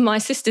because of my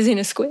Sisters in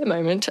a Square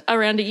moment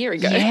around a year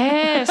ago.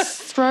 Yes,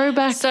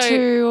 throwback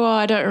to,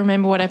 I don't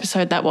remember what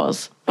episode that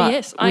was. But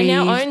yes, I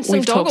now own some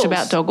We've doggles. Talked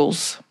about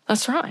doggles.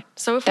 That's right.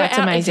 So if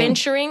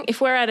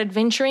we're out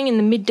adventuring in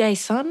the midday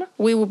sun,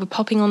 we will be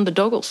popping on the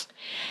doggles.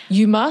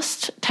 You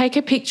must take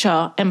a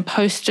picture and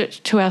post it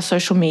to our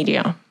social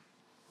media.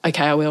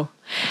 Okay, I will.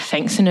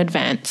 Thanks in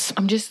advance.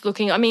 I'm just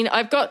looking. I mean,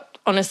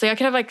 honestly, I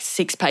could have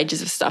 6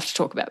 pages of stuff to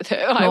talk about with her.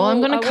 Well,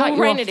 I'm going to cut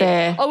you off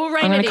there. I will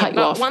rein it in.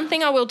 But one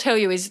thing I will tell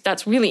you is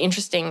that's really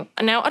interesting.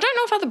 Now, I don't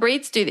know if other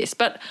breeds do this,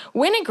 but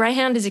when a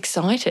greyhound is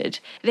excited,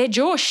 their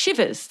jaw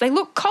shivers. They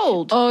look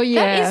cold. Oh,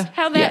 yeah. That is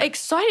how they're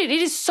excited.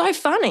 It is so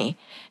funny.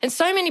 And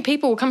so many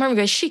people will come home and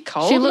go, is she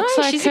cold? She looks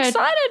like she's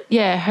excited.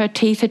 Yeah, her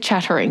teeth are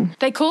chattering.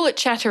 They call it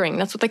chattering.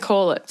 That's what they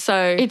call it.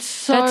 So it's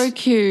so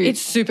cute.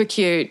 It's super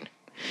cute.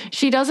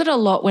 She does it a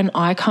lot when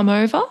I come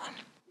over.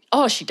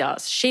 Oh, she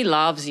does. She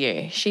loves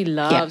you. She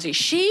loves you.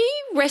 She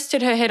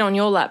rested her head on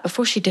your lap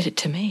before she did it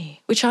to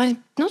me, which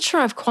I'm not sure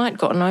I've quite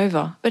gotten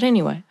over. But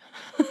anyway.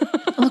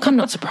 Look, I'm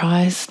not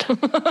surprised.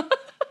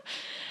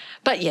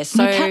 But yes,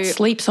 so... My cat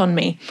sleeps on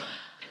me.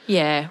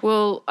 Yeah,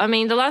 well, I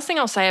mean, the last thing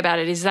I'll say about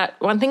it is that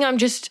one thing I'm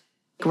just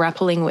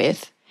grappling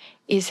with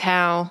is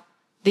how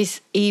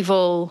this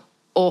evil,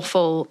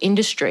 awful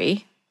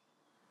industry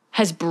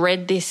has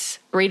bred this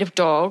breed of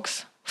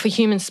dogs for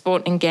human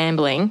sport and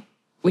gambling,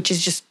 which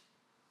is just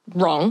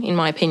wrong, in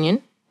my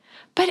opinion.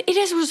 But it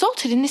has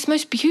resulted in this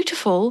most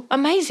beautiful,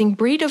 amazing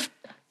breed of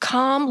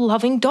calm,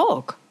 loving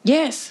dog.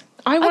 Yes.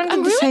 I'm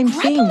really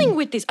grappling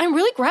with this. I'm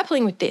really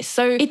grappling with this.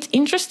 So it's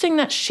interesting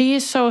that she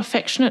is so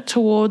affectionate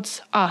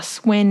towards us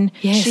when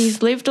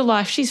she's lived a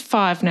life. She's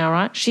 5 now,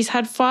 right? She's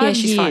had 5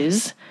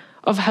 years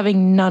of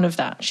having none of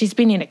that. She's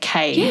been in a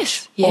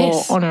cage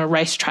or on a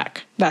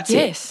racetrack. That's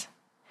it.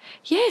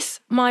 Yes.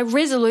 My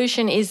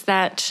resolution is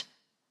that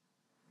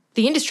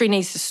the industry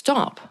needs to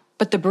stop,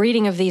 but the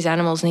breeding of these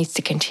animals needs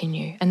to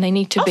continue, and they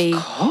need to be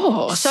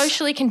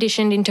socially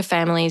conditioned into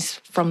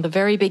families from the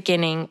very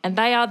beginning, and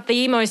they are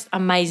the most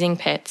amazing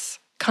pets.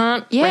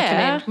 Can't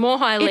recommend more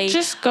highly. It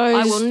just goes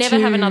I will never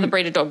have another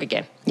breed of dog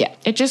again. Yeah.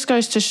 It just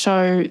goes to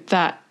show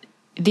that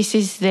this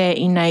is their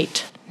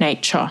innate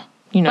nature,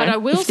 you know. But I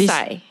will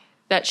say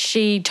that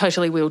she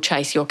totally will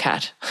chase your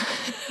cat.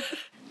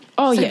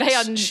 Oh,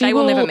 yes. They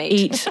will never meet.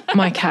 Eat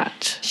my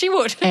cat. She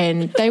would.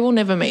 And they will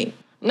never meet.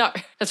 No,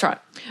 that's right.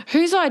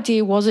 Whose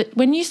idea was it?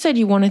 When you said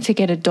you wanted to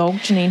get a dog,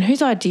 Janine,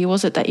 whose idea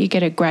was it that you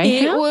get a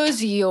greyhound? It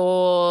was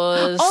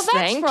yours. Oh, that's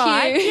Thank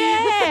right. you.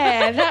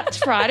 Yeah,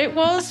 that's right. It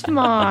was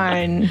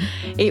mine.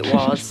 It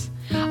was.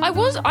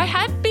 I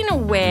had been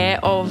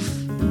aware of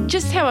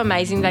just how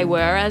amazing they were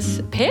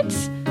as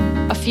pets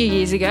a few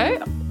years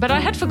ago, but I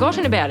had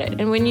forgotten about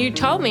it. And when you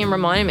told me and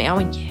reminded me, I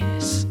went,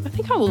 yes, I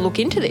think I will look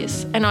into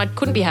this. And I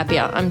couldn't be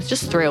happier. I'm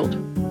just thrilled.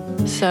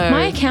 So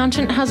My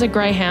accountant has a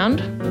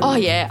greyhound. Oh,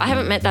 yeah, I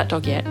haven't met that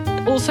dog yet.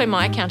 Also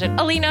my accountant.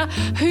 Alina,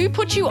 who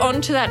put you on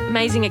to that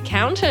amazing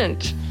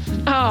accountant?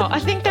 Oh, I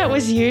think that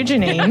was you,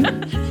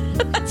 Janine.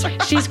 That's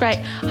right. She's great.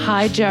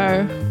 Hi,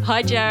 Joe.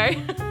 Hi, Joe.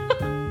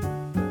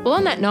 Well,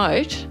 on that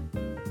note,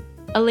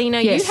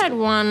 Alina, Yes. you had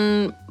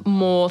one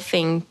more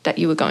thing that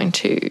you were going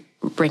to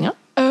bring up.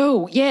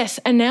 Oh, yes,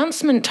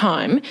 announcement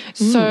time.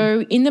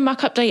 So in the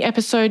Muck Update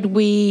episode,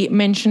 we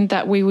mentioned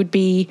that we would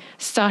be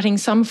starting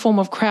some form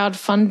of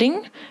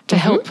crowdfunding to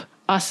help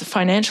us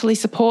financially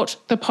support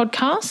the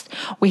podcast.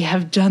 We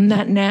have done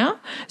that now.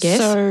 Yes.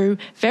 So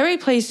very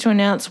pleased to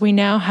announce we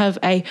now have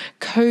a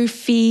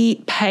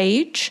Ko-fi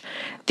page.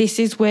 This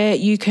is where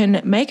you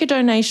can make a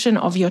donation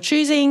of your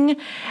choosing.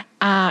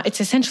 It's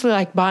essentially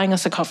like buying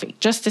us a coffee,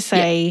 just to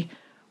say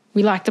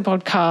we like the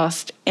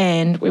podcast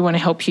and we want to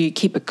help you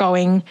keep it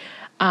going.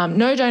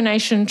 No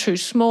donation too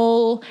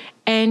small.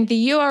 And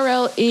the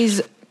URL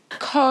is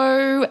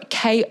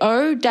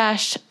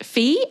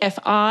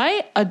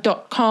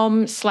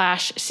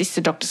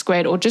ko-fi.com/Sister Doctor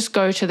Squared, or just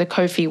go to the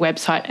Ko-fi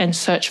website and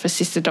search for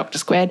Sister Doctor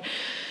Squared.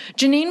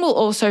 Janine will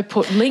also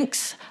put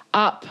links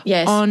up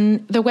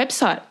on the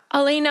website.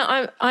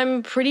 Alina,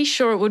 I'm pretty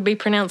sure it would be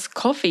pronounced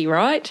coffee,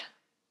 right?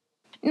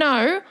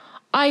 No,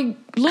 I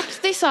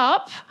looked this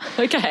up.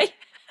 Okay.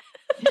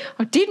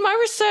 I did my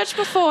research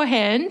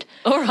beforehand.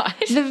 All right.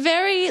 The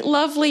very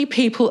lovely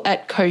people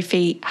at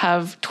Ko-fi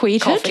have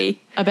tweeted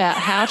about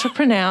how to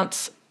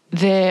pronounce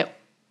their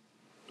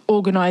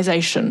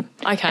organisation.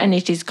 Okay. And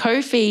it is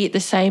Ko-fi, the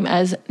same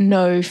as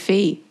no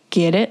fee.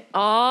 Get it?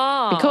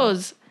 Oh.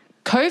 Because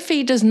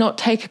Ko-fi does not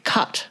take a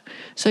cut.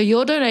 So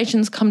your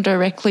donations come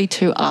directly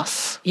to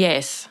us.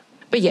 Yes.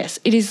 But yes,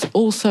 it is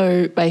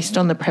also based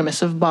on the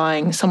premise of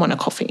buying someone a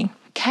coffee.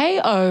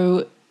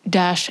 KO-FI.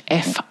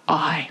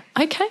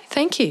 Okay,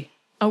 thank you.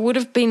 I would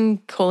have been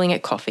calling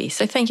it coffee,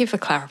 so thank you for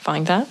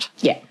clarifying that.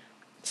 Yeah.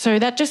 So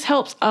that just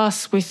helps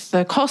us with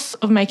the costs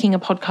of making a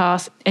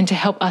podcast and to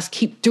help us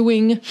keep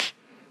doing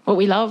what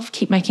we love,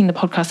 keep making the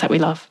podcast that we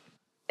love.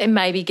 And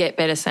maybe get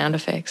better sound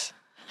effects.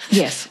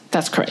 Yes,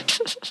 that's correct.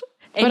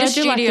 In But a I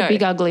do like studio. the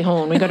big ugly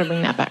horn. We've got to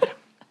bring that back.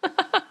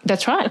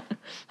 That's right.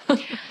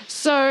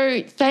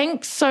 So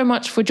thanks so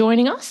much for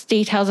joining us.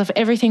 Details of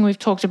everything we've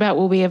talked about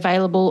will be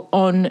available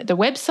on the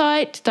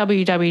website,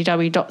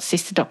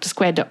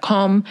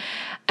 www.sisterdoctorsquared.com.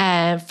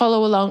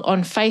 Follow along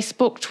on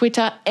Facebook,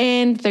 Twitter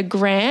and the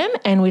Gram,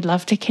 and we'd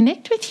love to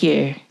connect with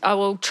you. I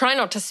will try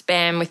not to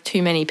spam with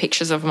too many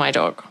pictures of my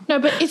dog. No,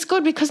 but it's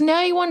good because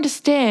now you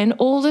understand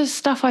all the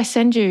stuff I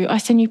send you. I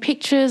send you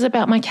pictures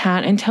about my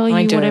cat and tell you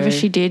whatever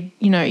she did,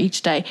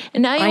 each day.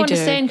 And now you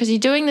understand because you're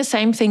doing the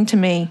same thing to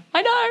me.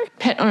 I know.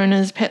 Pet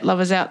owners, pet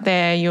lovers out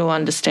there, you'll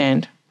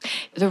understand.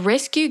 The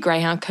rescue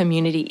greyhound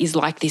community is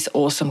like this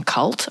awesome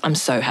cult. I'm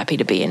so happy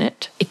to be in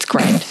it. It's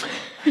great.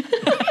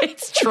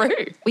 It's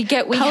true. We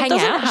Cult hang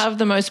doesn't out. have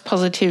the most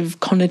positive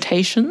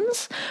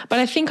connotations, but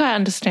I think I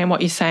understand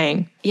what you're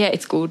saying. Yeah,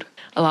 it's good.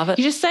 I love it.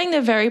 You're just saying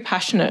they're very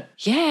passionate.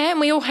 Yeah, and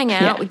we all hang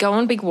out. Yeah. We go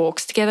on big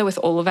walks together with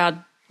all of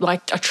our,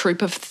 like a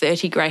troop of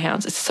 30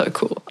 greyhounds. It's so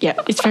cool. Yeah,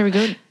 it's very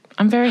good.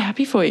 I'm very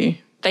happy for you.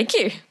 Thank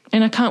you.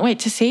 And I can't wait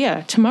to see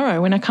you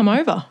tomorrow when I come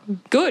over.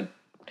 Good.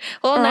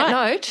 Well, on All that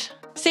right. note,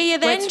 See you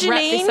then, let's Janine.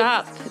 wrap this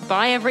up.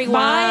 Bye, everyone.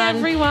 Bye,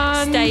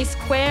 everyone. Stay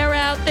square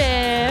out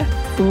there.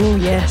 Oh,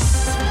 yes.